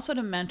Rutschman and also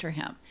to mentor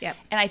him. Yep.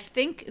 And I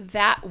think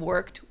that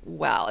worked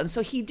well. And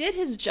so he did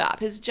his job.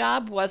 His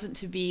job wasn't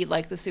to be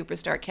like the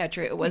superstar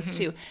catcher. It was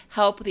to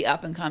help the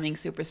up-and-coming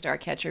superstar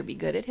catcher be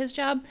good at his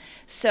job.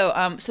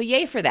 So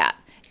yay for that.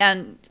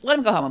 And let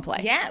him go home and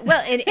play. Yeah,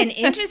 well, and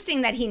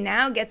interesting that he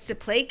now gets to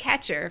play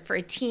catcher for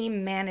a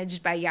team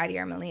managed by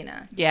Yadier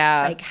Molina.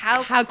 Yeah. Like,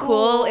 how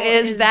cool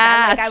is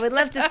that? Like, I would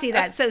love to see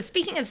that. So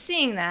speaking of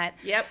seeing that.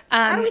 Yep.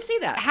 How do we see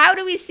that? How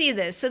do we see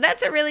this? So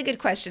that's a really good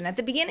question. At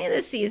the beginning of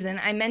the season,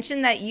 I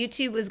mentioned that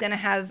YouTube was going to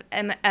have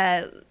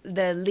the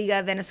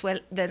Liga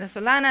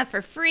Venezolana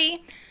for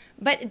free.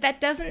 But that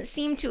doesn't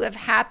seem to have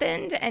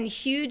happened, and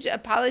huge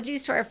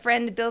apologies to our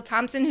friend Bill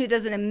Thompson, who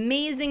does an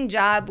amazing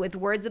job with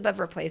Words Above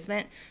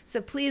Replacement.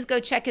 So please go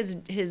check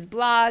his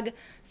blog,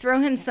 throw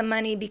him some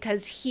money,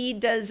 because he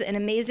does an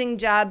amazing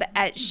job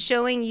at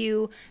showing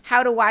you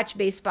how to watch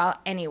baseball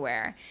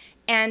anywhere.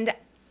 And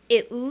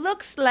it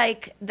looks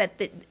like that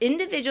the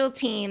individual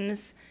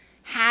teams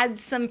had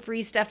some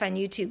free stuff on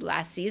YouTube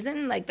last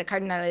season, like the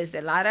Cardenales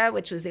de Lara,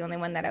 which was the only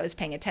one that I was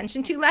paying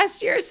attention to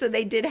last year. So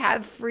they did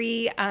have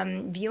free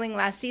viewing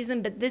last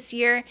season. But this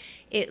year,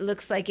 it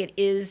looks like it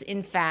is,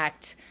 in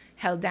fact,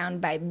 held down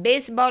by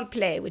Baseball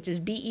Play, which is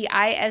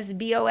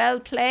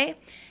Beisbol Play.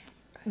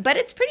 But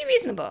it's pretty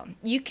reasonable.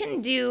 You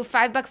can do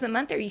 $5 a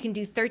month, or you can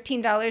do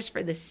 $13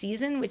 for the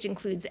season, which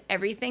includes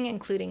everything,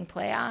 including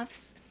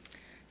playoffs.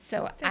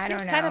 So that I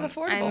don't know. Kind of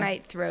affordable. I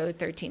might throw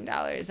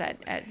 $13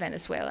 at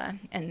Venezuela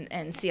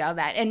and see all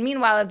that. And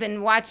meanwhile, I've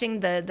been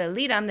watching the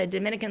Lidom, the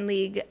Dominican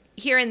League,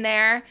 here and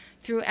there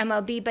through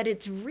MLB, but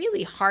it's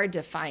really hard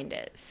to find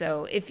it.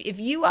 So if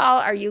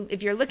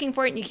you're looking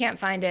for it and you can't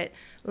find it,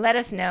 let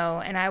us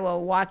know, and I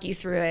will walk you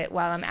through it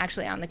while I'm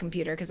actually on the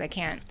computer, because I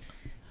can't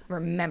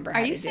remember how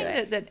to do it. Are you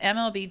saying that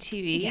MLB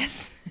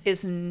TV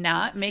is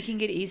not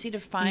making it easy to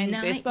find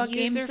baseball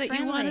games that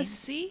you want to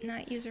see?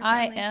 Not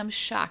user-friendly. I am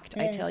shocked.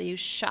 I tell you,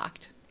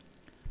 shocked.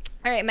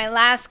 All right, my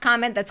last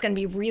comment that's going to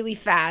be really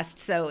fast,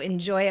 so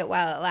enjoy it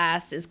while it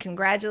lasts, is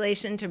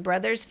congratulations to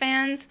Brothers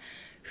fans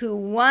who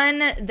won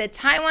the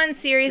Taiwan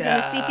series in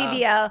the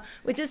CPBL,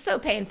 which is so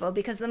painful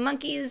because the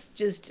Monkeys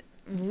just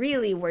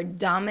really were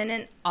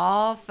dominant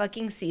all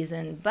fucking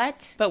season.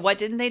 But what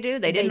didn't they do?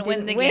 They didn't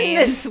win the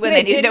games when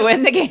they needed to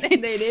win the games. They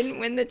didn't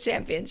win the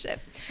championship.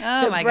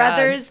 Oh, the my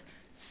Brothers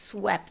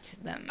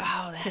swept them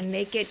to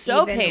make it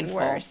so even painful.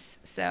 worse.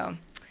 So,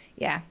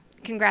 yeah.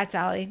 Congrats,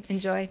 Ollie.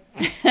 Enjoy.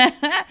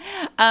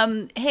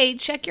 Hey,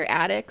 check your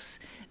attics.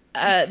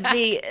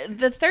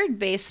 The third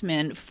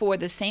baseman for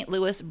the St.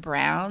 Louis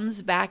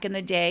Browns back in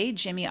the day,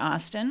 Jimmy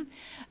Austin,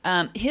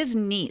 his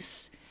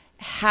niece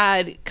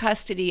had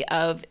custody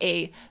of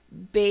a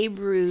Babe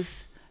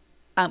Ruth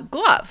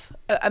glove,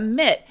 a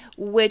mitt,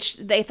 which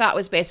they thought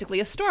was basically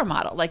a store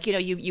model. Like,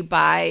 you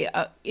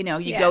buy,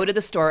 go to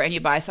the store and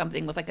you buy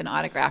something with like an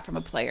autograph from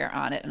a player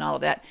on it and all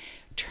of that.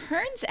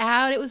 Turns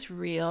out it was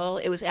real.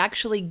 It was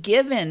actually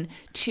given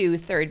to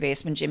third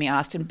baseman Jimmy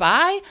Austin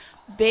by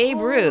Babe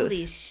Ruth.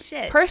 Holy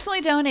shit.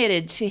 Personally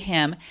donated to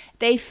him.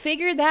 They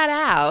figured that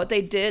out.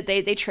 They did.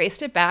 They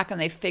traced it back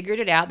and they figured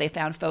it out. They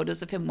found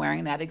photos of him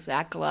wearing that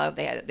exact glove.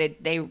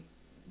 They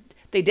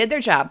did their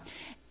job.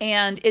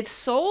 And it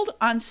sold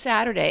on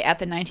Saturday at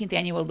the 19th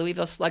annual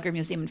Louisville Slugger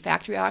Museum and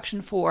Factory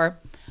auction for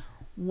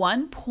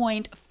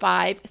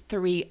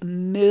 $1.53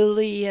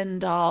 million.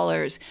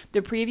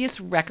 The previous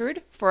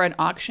record for an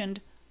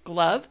auctioned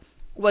glove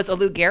was a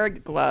Lou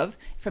Gehrig glove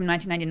from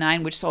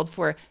 1999, which sold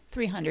for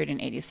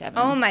 $387.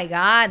 Oh my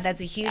God,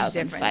 that's a huge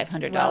difference.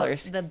 $500. Well,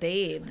 the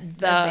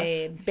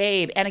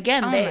Babe. And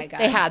again,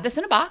 they had this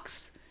in a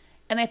box.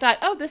 And they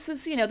thought, this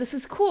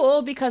is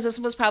cool because this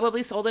was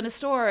probably sold in a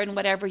store in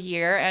whatever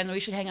year, and we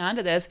should hang on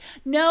to this.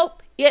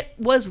 Nope, it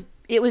was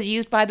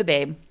used by the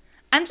Babe.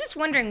 I'm just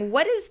wondering,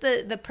 what is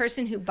the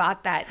person who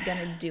bought that going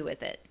to do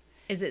with it?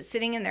 Is it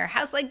sitting in their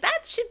house? Like,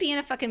 that should be in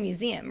a fucking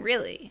museum,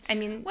 really. I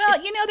mean... Well,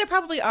 there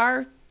probably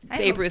are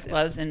Babe Ruth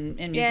gloves in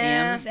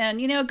museums. And,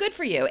 good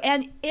for you.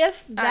 And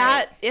if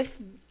that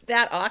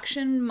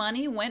auction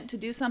money went to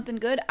do something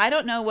good, I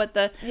don't know what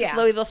the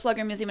Louisville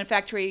Slugger Museum and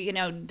Factory,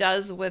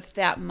 does with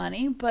that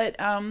money. But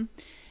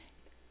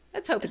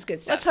let's hope it's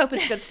good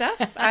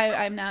stuff.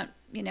 I'm not,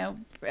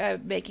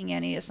 making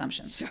any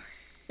assumptions. Sure.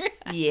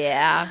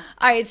 Yeah.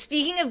 All right,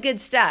 speaking of good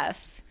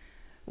stuff,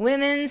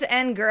 Women's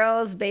and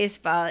girls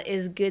baseball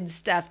is good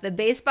stuff. The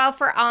Baseball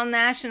for All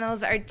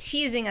Nationals are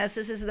teasing us.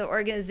 This is the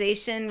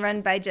organization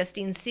run by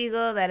Justine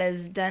Siegel that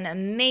has done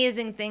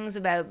amazing things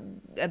about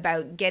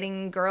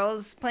getting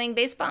girls playing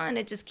baseball, and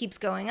it just keeps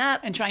going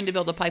up. And trying to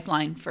build a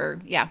pipeline for,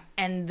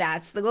 And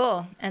that's the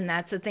goal, and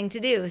that's the thing to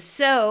do.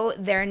 So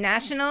their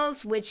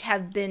nationals, which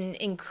have been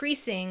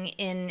increasing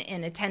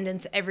in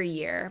attendance every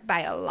year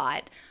by a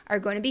lot, are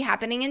going to be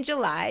happening in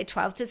July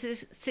 12th to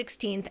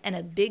 16th, and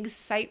a big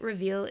site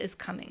reveal is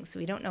coming. So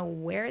we don't know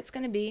where it's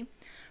going to be,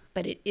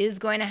 but it is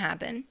going to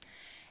happen.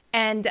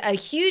 And a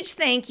huge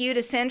thank you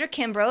to Sandra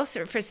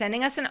Kimbrell for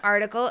sending us an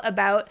article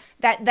about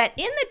that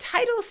in the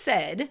title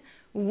said,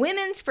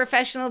 Women's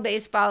Professional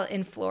Baseball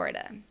in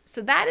Florida.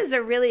 So that is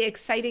a really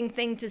exciting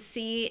thing to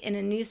see in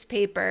a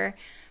newspaper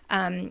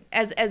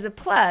as a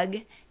plug.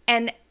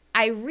 And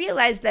I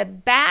realized that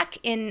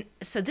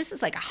so this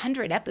is like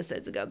 100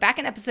 episodes ago, back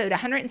in episode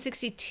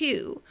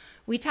 162,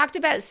 we talked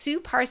about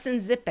Sue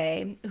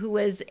Parsons-Zippe, who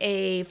was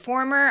a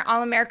former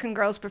All-American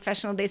Girls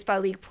Professional Baseball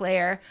League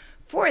player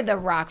for the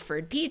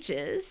Rockford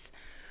Peaches,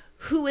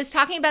 who was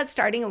talking about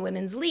starting a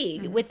women's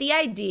league with the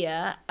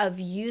idea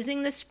of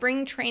using the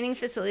spring training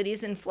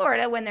facilities in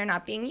Florida when they're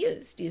not being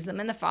used. Use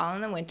them in the fall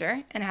and the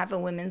winter and have a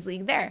women's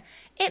league there.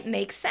 It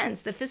makes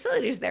sense. The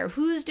facilities there.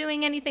 Who's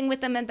doing anything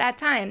with them at that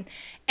time?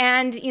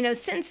 And,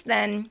 since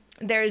then,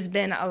 there's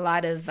been a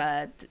lot of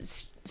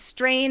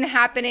strain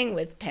happening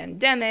with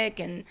pandemic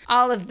and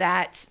all of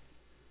that.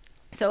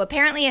 So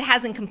apparently it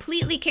hasn't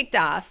completely kicked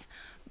off,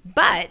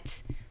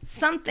 but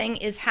something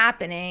is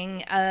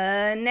happening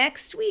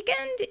next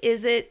weekend.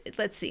 Is it?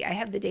 Let's see. I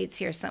have the dates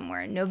here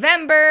somewhere.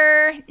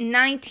 November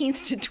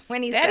 19th to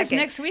 22nd. That is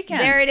next weekend.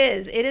 There it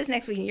is. It is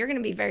next weekend. You're going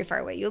to be very far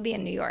away. You'll be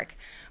in New York.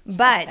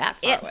 But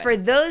for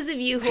those of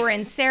you who are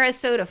in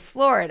Sarasota,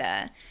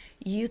 Florida,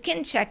 you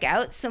can check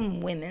out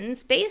some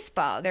women's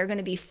baseball. There are going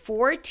to be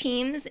 4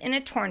 teams in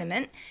a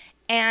tournament.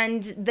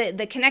 And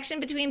the connection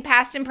between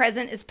past and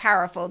present is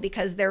powerful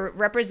because they're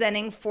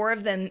representing 4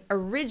 of the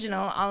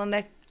original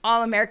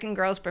All-American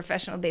Girls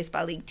Professional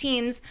Baseball League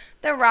teams,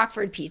 the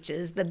Rockford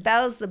Peaches, the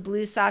Bells, the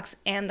Blue Sox,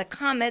 and the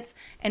Comets,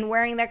 and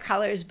wearing their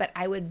colors. But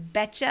I would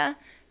betcha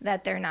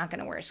that they're not going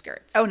to wear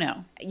skirts. Oh,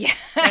 no. Yeah.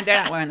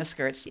 They're not wearing the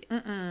skirts.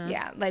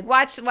 Yeah. Like,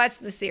 watch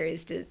the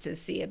series to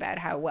see about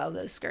how well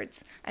those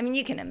skirts. I mean,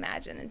 you can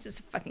imagine. It's just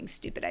a fucking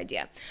stupid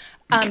idea.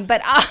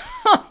 But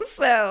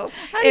also...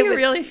 How do you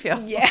really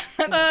feel? Yeah.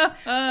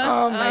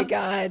 Oh, my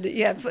God.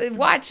 Yeah.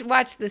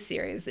 Watch the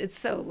series. It's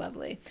so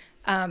lovely.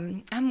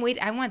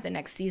 I want the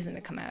next season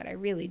to come out. I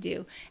really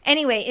do.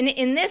 Anyway,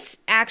 in this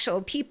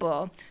actual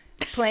people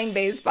playing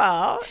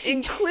baseball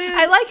includes...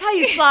 I like how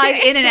you slide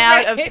in and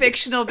out of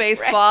fictional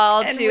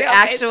baseball to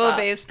actual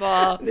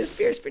baseball. This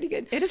beer is pretty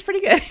good. It is pretty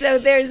good. So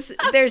there's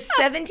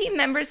 17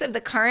 members of the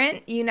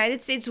current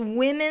United States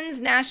women's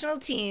national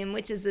team,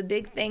 which is a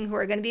big thing, who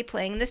are going to be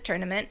playing in this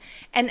tournament.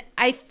 And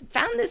I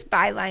found this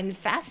byline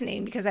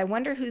fascinating because I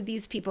wonder who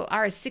these people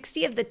are.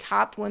 60 of the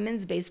top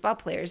women's baseball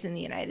players in the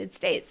United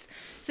States.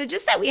 So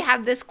just that we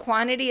have this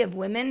quantity of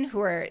women who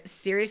are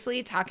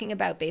seriously talking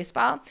about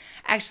baseball.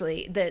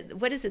 Actually,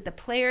 the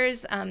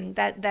players,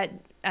 that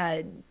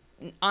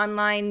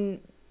online,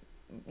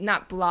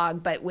 not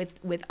blog, but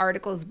with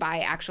articles by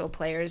actual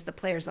players, the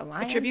Players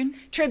Alliance.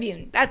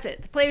 Tribune, that's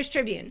it, the Players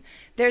Tribune.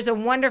 There's a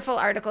wonderful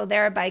article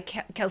there by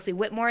Kelsey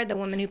Whitmore, the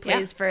woman who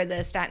plays for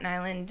the Staten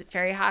Island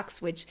Ferry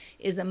Hawks, which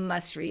is a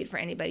must read for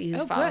anybody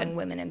who's following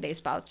women in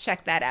baseball.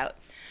 Check that out.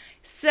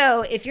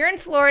 So if you're in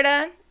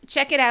Florida,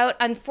 check it out.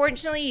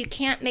 Unfortunately, you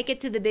can't make it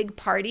to the big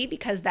party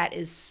because that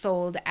is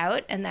sold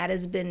out, and that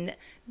has been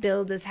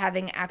billed as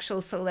having actual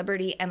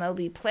celebrity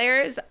MLB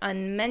players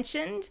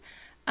unmentioned.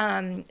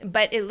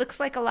 But it looks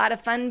like a lot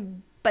of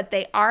fun. But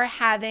they are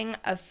having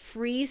a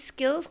free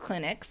skills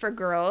clinic for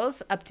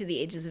girls up to the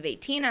ages of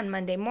 18 on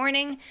Monday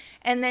morning.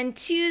 And then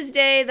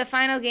Tuesday, the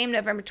final game,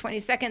 November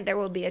 22nd, there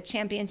will be a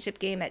championship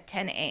game at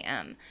 10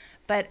 a.m.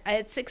 But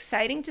it's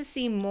exciting to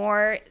see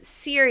more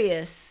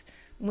serious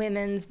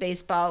women's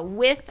baseball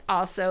with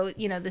also,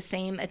 the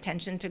same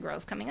attention to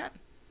girls coming up.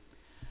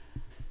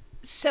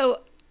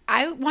 So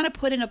I want to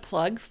put in a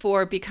plug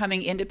for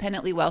becoming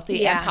independently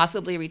wealthy and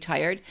possibly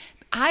retired.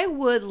 I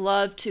would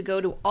love to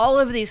go to all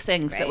of these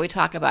things that we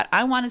talk about.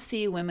 I want to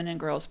see women and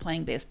girls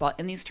playing baseball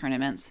in these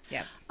tournaments.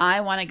 Yep.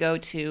 I want to go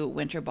to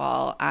winter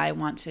ball. I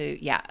want to,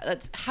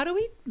 how do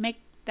we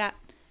make that?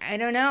 I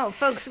don't know,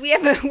 folks.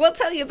 We'll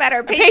tell you about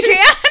our Patreon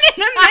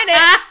in a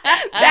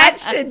minute. That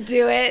should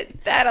do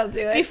it. That'll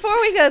do it.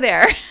 Before we go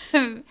there,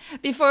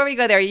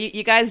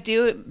 you guys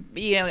do.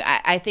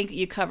 I think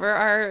you cover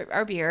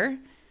our beer,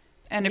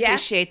 and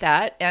appreciate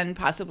that, and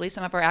possibly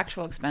some of our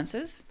actual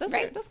expenses. Those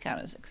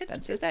count as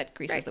expenses. That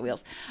greases the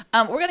wheels.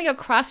 We're going to go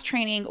cross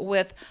training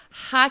with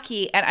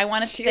hockey, and I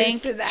want to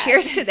thank.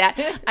 Cheers to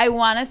that. I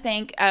want to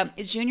thank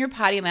Junior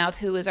Potty Mouth,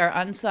 who is our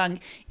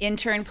unsung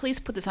intern. Please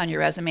put this on your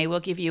resume.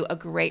 We'll give you a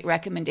great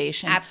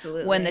recommendation.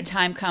 Absolutely. When the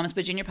time comes.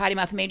 But Junior Potty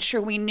Mouth made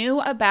sure we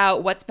knew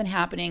about what's been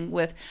happening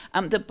with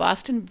the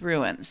Boston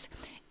Bruins,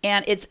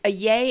 and it's a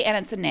yay and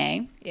it's a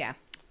nay. Yeah.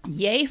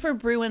 Yay for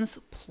Bruins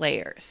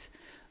players.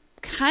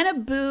 Kind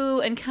of boo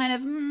and kind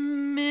of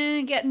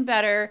getting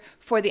better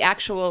for the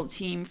actual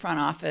team front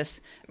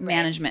office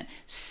management.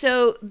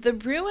 So the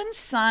Bruins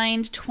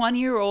signed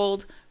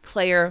 20-year-old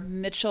player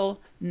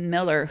Mitchell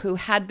Miller, who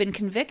had been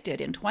convicted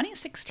in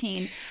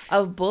 2016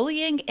 of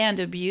bullying and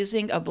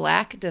abusing a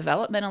black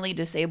developmentally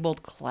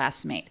disabled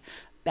classmate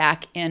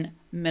back in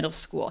middle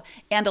school.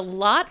 And a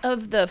lot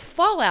of the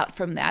fallout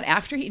from that,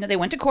 after they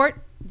went to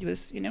court, he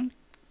was,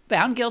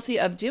 found guilty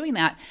of doing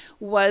that,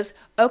 was,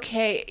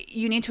 okay,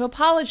 you need to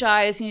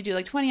apologize, you need to do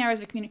like 20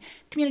 hours of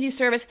community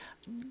service.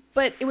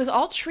 But it was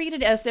all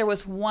treated as there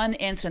was one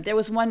incident. There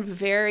was one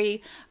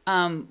very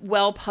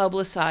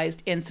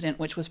well-publicized incident,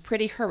 which was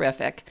pretty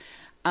horrific,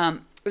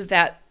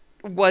 that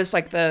was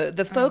like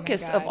the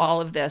focus of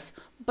all of this.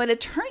 But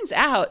it turns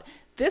out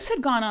this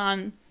had gone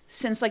on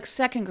since like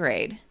second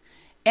grade,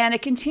 and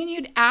it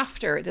continued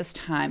after this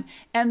time.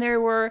 And there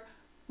were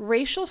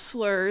racial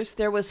slurs,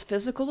 there was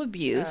physical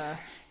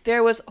abuse,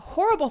 there was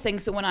horrible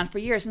things that went on for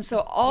years. And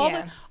so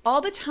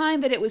all the time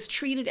that it was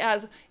treated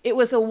as it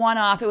was a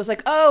one-off, it was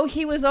like, oh,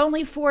 he was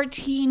only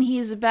 14,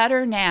 he's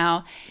better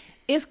now,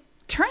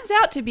 turns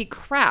out to be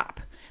crap.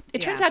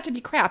 It turns out to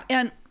be crap.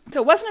 And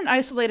so it wasn't an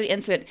isolated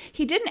incident.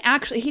 He did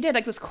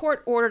like this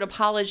court-ordered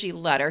apology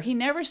letter. He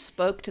never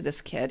spoke to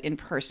this kid in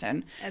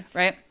person,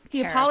 right?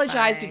 He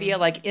apologized via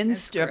like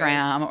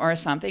Instagram or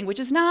something, which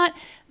is not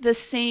the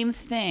same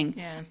thing.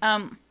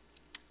 Yeah.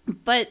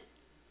 But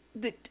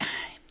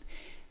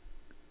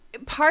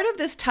part of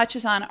this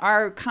touches on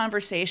our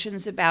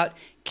conversations about,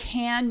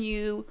 can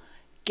you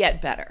get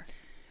better?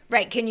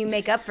 Right. Can you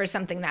make up for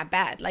something that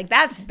bad? Like,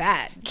 that's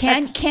bad.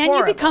 Can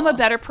you become a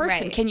better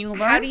person? Right. Can you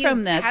learn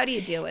from this? How do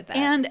you deal with that?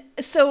 And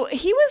so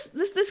he was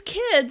this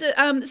kid.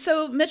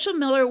 So Mitchell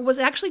Miller was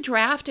actually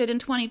drafted in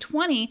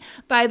 2020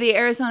 by the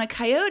Arizona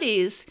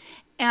Coyotes,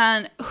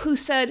 and who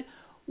said,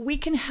 we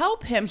can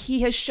help him.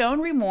 He has shown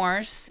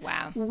remorse.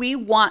 Wow. We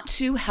want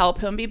to help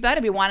him be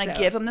better. We want to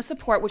give him the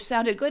support, which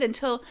sounded good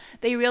until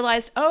they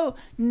realized, oh,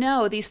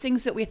 no, these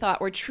things that we thought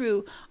were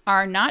true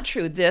are not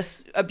true.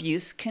 This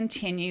abuse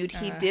continued.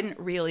 He didn't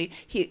really,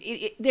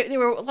 there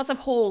were lots of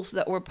holes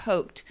that were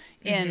poked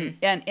in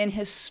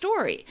his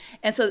story.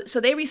 And so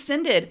they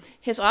rescinded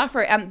his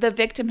offer, and the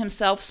victim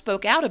himself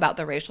spoke out about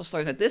the racial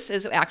slurs, that this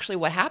is actually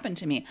what happened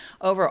to me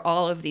over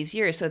all of these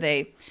years. So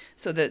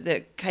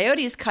the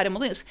Coyotes cut him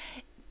loose.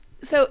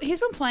 So he's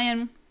been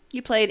playing.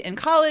 He played in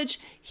college.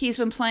 He's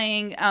been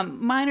playing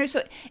minors.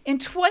 So in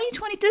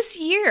 2020, this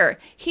year,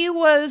 he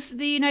was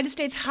the United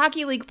States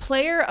Hockey League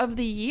Player of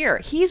the Year.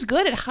 He's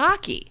good at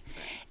hockey.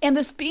 And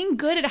this being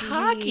good at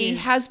hockey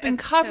has been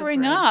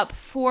covering up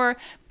for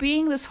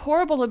being this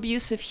horrible,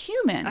 abusive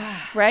human,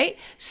 right?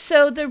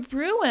 So the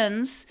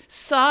Bruins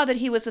saw that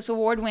he was this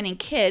award-winning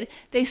kid.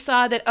 They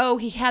saw that, oh,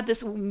 he had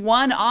this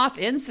one-off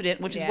incident,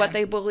 which is what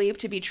they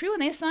believed to be true,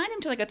 and they signed him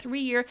to like a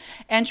 3-year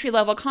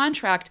entry-level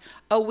contract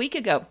a week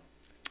ago.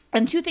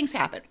 And two things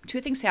happened.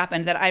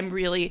 That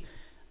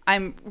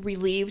I'm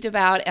relieved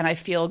about and I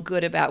feel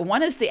good about.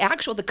 One is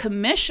the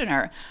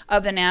commissioner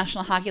of the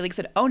National Hockey League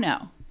said, oh,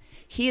 no.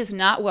 He is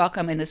not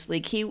welcome in this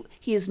league. He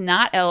is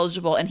not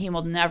eligible, and he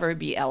will never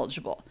be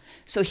eligible.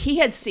 So he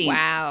had seen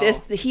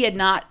this. He had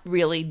not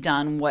really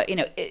done what,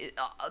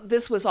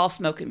 this was all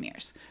smoke and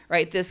mirrors,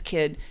 right? This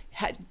kid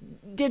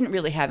didn't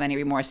really have any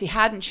remorse. He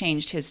hadn't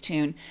changed his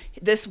tune.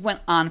 This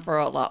went on for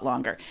a lot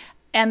longer.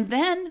 And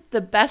then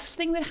the best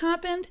thing that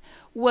happened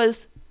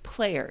was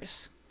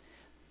players.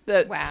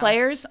 The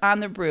players on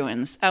the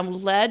Bruins,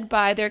 led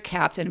by their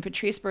captain,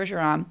 Patrice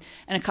Bergeron,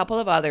 and a couple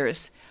of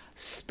others,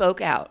 spoke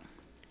out.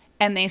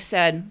 And they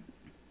said,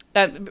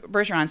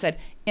 Bergeron said,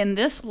 in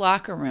this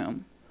locker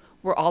room,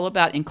 we're all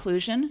about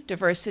inclusion,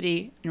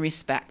 diversity, and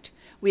respect.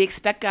 We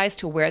expect guys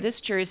to wear this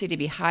jersey to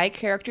be high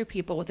character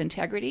people with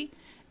integrity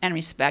and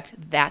respect.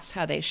 That's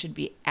how they should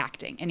be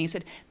acting. And he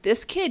said,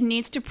 this kid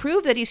needs to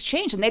prove that he's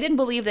changed. And they didn't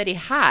believe that he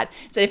had.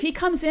 So if he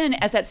comes in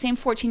as that same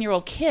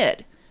 14-year-old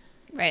kid,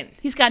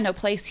 he's got no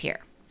place here.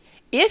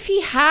 If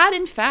he had,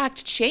 in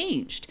fact,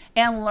 changed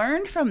and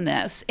learned from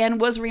this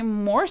and was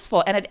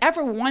remorseful and had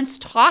ever once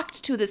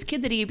talked to this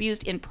kid that he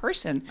abused in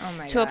person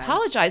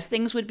apologize,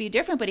 things would be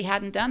different, but he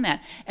hadn't done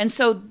that. And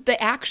so the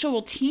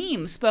actual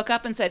team spoke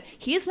up and said,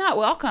 he's not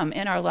welcome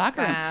in our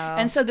locker room.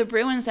 And so the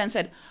Bruins then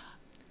said,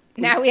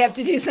 now we have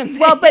to do something.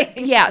 Well, but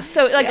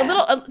so a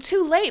little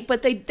too late,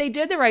 but they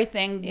did the right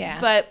thing. Yeah.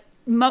 But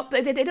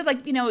they did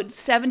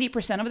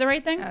 70% of the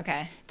right thing.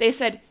 Okay. They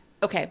said,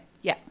 okay,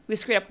 we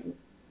screwed up.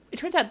 It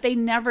turns out they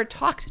never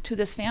talked to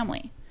this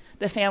family,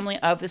 the family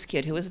of this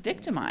kid who was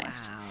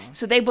victimized. Wow.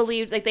 So they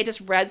believed, they just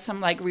read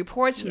some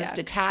reports from this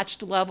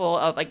detached level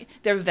of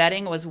their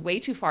vetting was way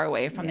too far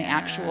away from the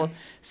actual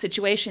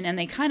situation, and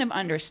they kind of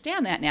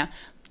understand that now.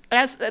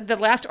 As the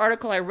last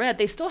article I read,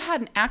 they still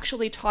hadn't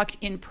actually talked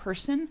in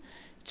person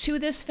to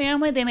this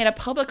family. They made a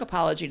public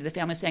apology to the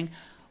family saying,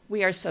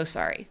 we are so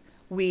sorry.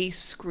 We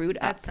screwed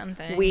up. That's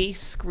something. We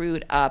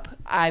screwed up.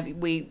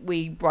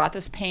 We brought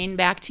this pain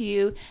back to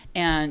you,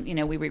 and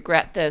we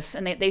regret this.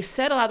 And they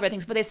said a lot of the right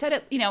things, but they said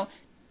it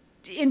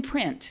in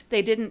print.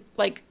 They didn't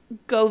like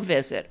go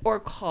visit or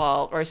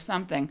call or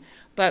something.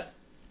 But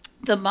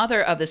the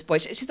mother of this boy,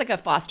 she's like a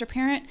foster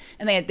parent,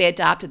 and they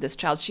adopted this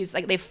child. She's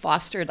like, they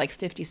fostered like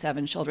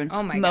 57 children,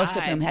 Oh my most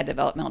God. of whom had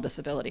developmental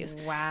disabilities.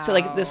 Wow. So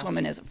like this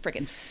woman is a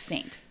freaking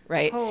saint,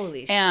 right?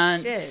 Holy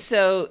and shit.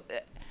 So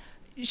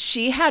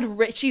she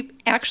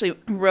actually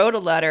wrote a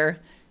letter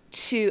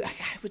to,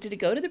 God, did it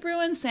go to the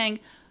Bruins saying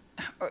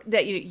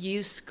that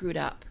you screwed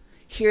up?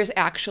 Here's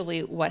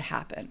actually what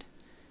happened.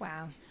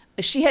 Wow.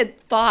 She had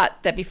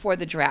thought that before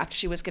the draft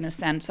she was going to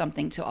send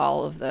something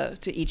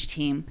to each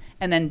team,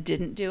 and then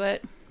didn't do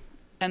it.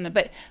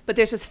 But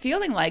there's this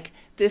feeling like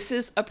this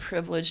is a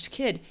privileged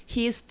kid.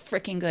 He's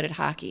freaking good at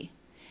hockey,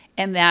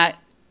 and that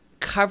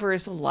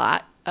covers a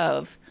lot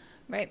of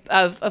Right.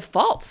 of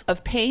faults,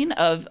 of pain,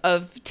 of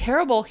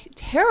terrible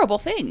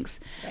things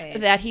Right.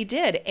 that he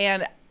did.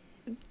 And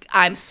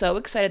I'm so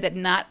excited that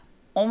not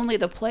only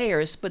the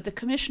players but the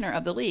commissioner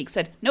of the league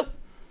said nope.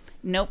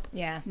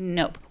 Yeah.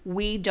 Nope.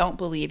 We don't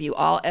believe you.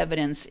 All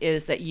evidence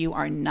is that you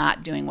are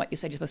not doing what you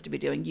said you're supposed to be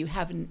doing.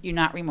 You're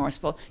not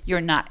remorseful.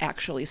 You're not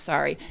actually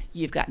sorry.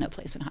 You've got no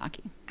place in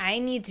hockey. I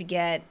need to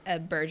get a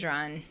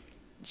Bergeron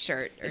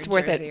shirt or It's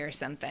worth it. jersey or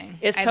something.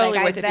 It's totally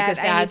worth it because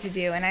I need that's- to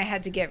do, and I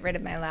had to get rid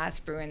of my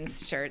last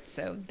Bruins shirt,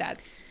 so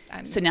that's.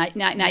 So now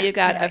you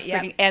got a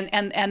freaking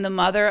and the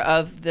mother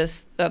of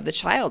the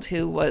child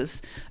who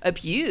was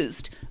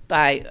abused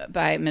by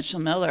Mitchell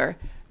Miller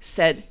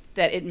said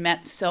that it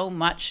meant so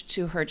much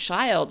to her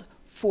child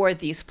for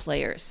these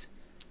players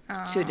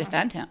to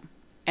defend him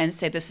and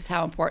say, this is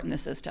how important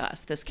this is to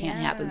us. This can't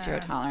happen, zero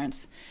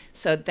tolerance.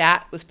 So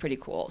that was pretty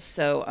cool.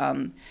 So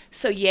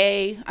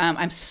yay.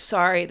 I'm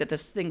sorry that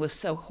this thing was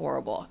so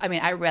horrible. I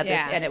mean, I read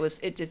this and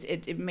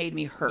it made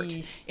me hurt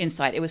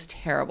inside. It was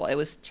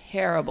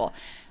terrible.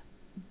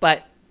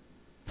 But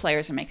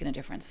players are making a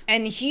difference.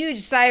 And huge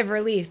sigh of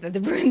relief that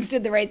the Bruins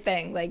did the right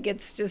thing. Like,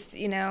 it's just,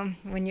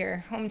 when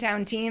your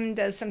hometown team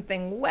does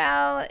something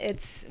well,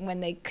 it's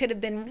when they could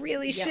have been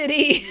really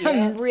shitty. Yeah.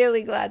 I'm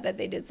really glad that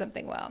they did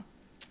something well.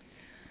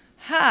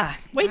 What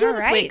are you doing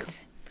this week?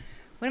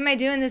 What am I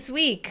doing this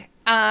week?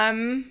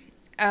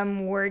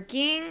 I'm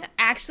working.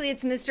 Actually,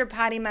 it's Mr.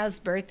 Potty Mouth's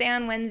birthday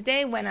on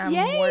Wednesday when I'm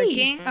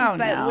working. Oh,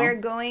 but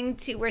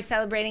no. we're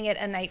celebrating it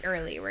a night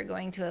early. We're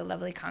going to a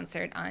lovely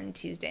concert on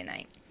Tuesday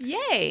night.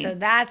 Yay. So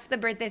that's the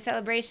birthday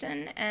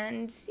celebration.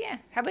 And yeah,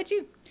 how about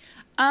you?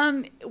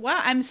 Well,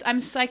 I'm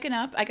psyching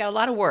up. I got a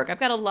lot of work. I've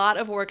got a lot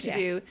of work to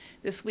do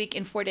this week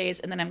in 4 days,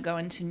 and then I'm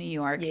going to New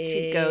York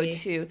to go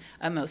to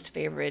a most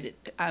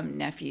favorite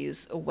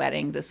nephew's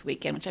wedding this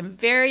weekend, which I'm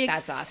very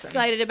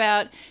excited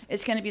about.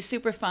 It's going to be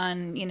super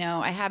fun.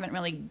 I haven't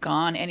really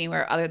gone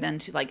anywhere other than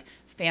to like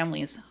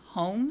families'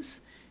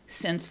 homes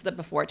since the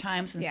before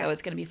times, and so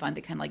it's going to be fun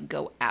to kind of like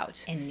go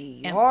out In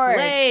New and York.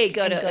 play,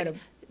 go And to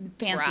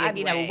fancy,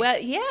 Broadway.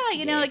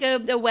 like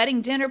a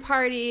wedding dinner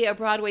party, a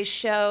Broadway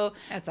show.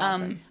 That's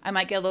awesome. I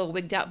might get a little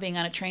wigged out being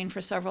on a train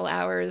for several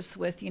hours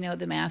with,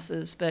 the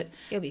masses, but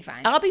You'll be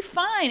fine. I'll be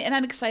fine, and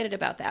I'm excited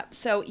about that.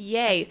 So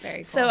yay. That's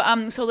very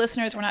cool. So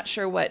listeners, we're not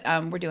sure what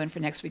we're doing for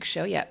next week's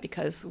show yet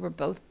because we're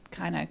both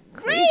kind of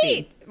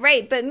crazy.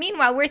 Right. But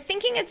meanwhile, we're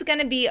thinking it's going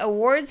to be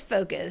awards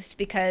focused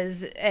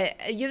because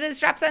this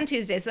drops on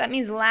Tuesday. So that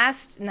means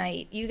last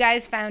night you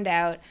guys found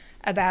out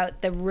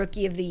about the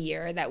rookie of the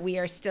year that we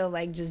are still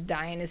like just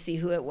dying to see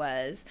who it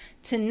was.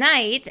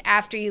 Tonight,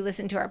 after you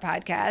listen to our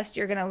podcast,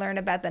 you're going to learn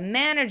about the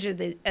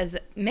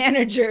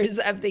managers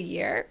of the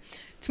year.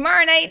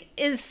 Tomorrow night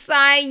is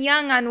Cy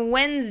Young on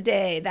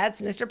Wednesday. That's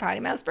Mr. Potty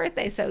Mouth's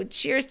birthday. So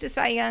cheers to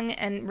Cy Young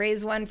and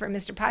raise one for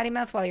Mr. Potty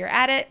Mouth while you're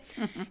at it.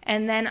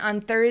 And then on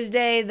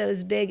Thursday,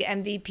 those big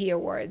MVP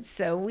awards.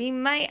 So we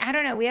might, I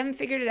don't know, we haven't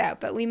figured it out,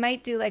 but we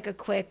might do like a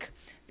quick,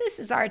 this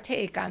is our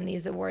take on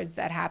these awards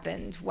that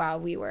happened while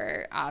we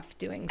were off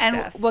doing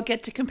stuff. And we'll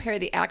get to compare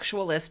the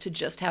actual list to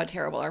just how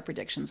terrible our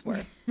predictions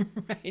were.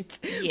 Right.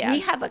 Yeah. We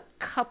have a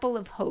couple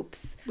of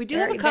hopes. We do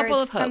have a couple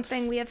of hopes.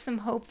 We have some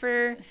hope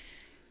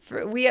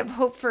we have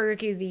hope for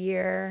Rookie of the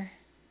Year.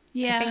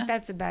 Yeah. I think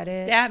that's about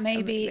it. That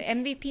may be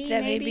MVP.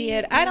 That may be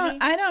it. I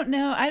don't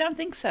know. I don't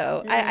think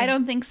so. I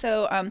don't think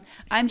so.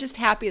 I'm just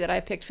happy that I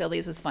picked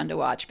Phillies as fun to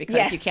watch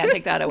because you can't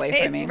take that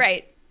away from me.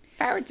 Right.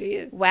 Power to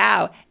you.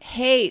 Wow.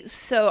 Hey,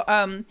 so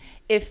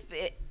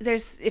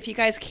if you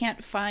guys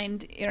can't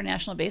find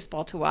international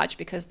baseball to watch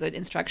because the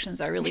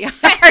instructions are really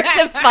hard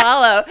to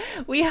follow,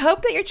 we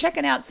hope that you're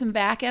checking out some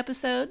back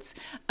episodes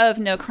of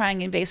No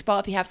Crying in Baseball.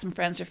 If you have some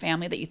friends or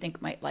family that you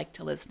think might like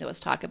to listen to us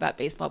talk about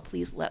baseball,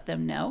 please let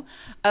them know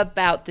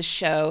about the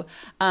show.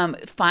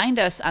 Find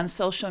us on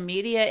social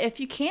media if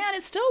you can.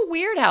 It's still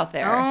weird out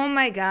there. Oh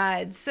my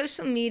God.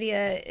 Social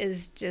media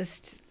is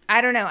just, I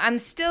don't know. I'm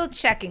still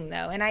checking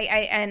though. And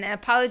and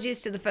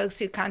apologies to the folks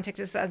who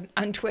contacted us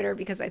on Twitter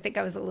because I think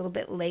I was a little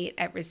bit late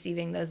at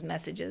receiving those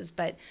messages.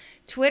 But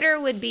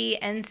Twitter would be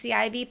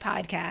NCIB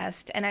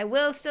Podcast, and I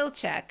will still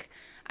check.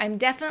 I'm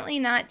definitely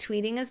not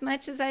tweeting as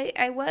much as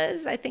I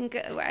was. I think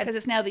Because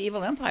it's now the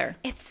evil empire.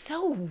 it's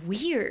so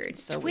weird.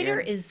 so Twitter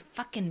weird. is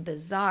fucking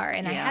bizarre.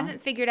 And I Yeah.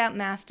 haven't figured out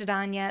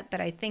Mastodon yet, but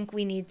I think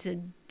we need to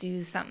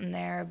do something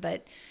there.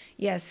 But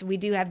yes, we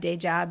do have day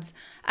jobs.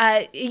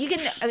 You can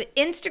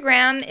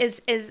Instagram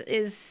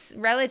is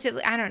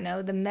relatively, I don't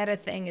know, the meta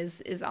thing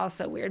is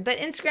also weird. But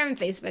Instagram and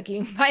Facebook,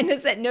 you can find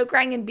us at No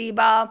Crying and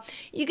B-Ball.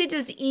 You could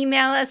just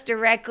email us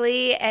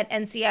directly at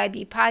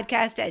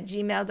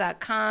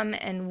ncibpodcast@gmail.com,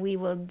 and we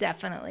will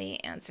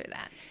definitely answer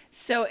that.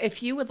 So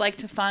if you would like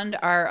to fund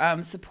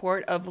our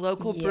support of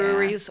local Yeah.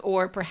 breweries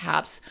or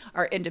perhaps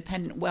our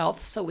independent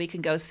wealth so we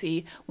can go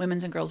see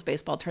women's and girls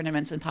baseball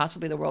tournaments and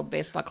possibly the World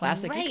Baseball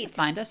Classic, you can Right.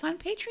 find us on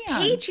Patreon.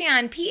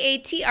 Patreon,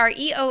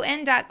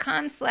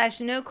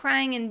 patreon.com/no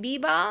crying and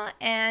b-ball,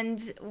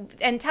 and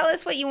tell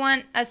us what you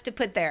want us to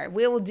put there.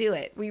 We will do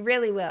it. We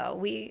really will.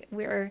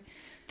 We're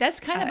That's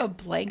kind of a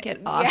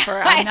blanket offer.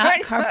 I I'm not don't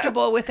know.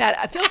 comfortable with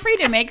that. Feel free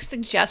to make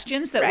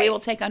suggestions that we Right. will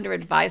take under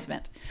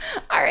advisement.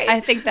 all right. I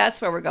think that's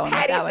where we're going with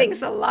Patty that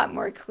thinks one. a lot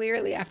more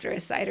clearly after a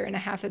cider and a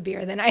half a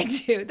beer than I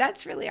do.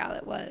 That's really all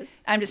it was.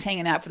 I'm just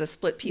hanging out for the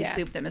split pea Yeah.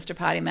 soup that Mr.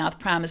 Potty Mouth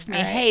promised me.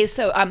 All right. Hey,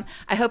 so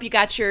I hope you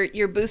got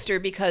your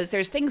booster because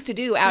there's things to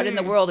do out in Mm.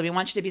 the world and we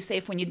want you to be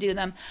safe when you do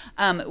them.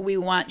 We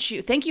want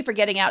you. Thank you for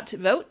getting out to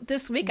vote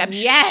this week. I'm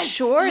Yes.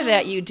 sure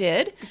that you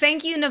did.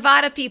 Thank you,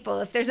 Nevada people.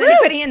 If there's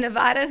anybody in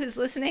Nevada who's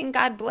listening,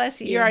 God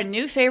bless you. You're our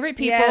new favorite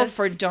people Yes.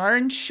 for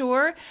darn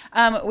sure.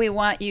 We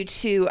want you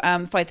to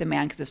fight the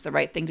man because it's the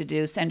right thing to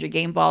do. Send your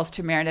game balls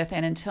to Meredith.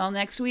 And until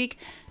next week,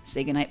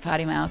 say goodnight,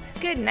 Potty Mouth.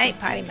 Good night,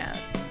 Potty Mouth.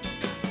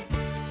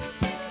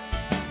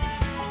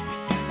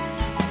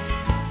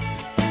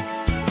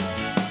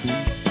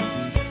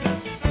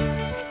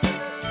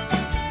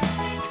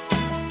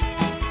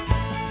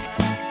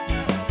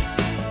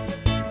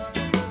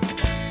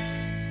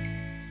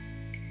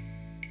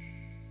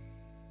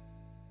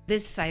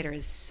 This cider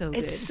is so good.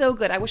 It's so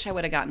good. I wish I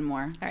would have gotten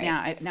more.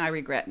 right. Now I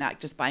regret not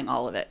just buying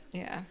all of it.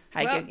 Yeah.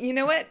 Hi, Well, good. you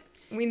know what?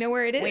 We know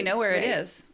where it is. We know where it right? is.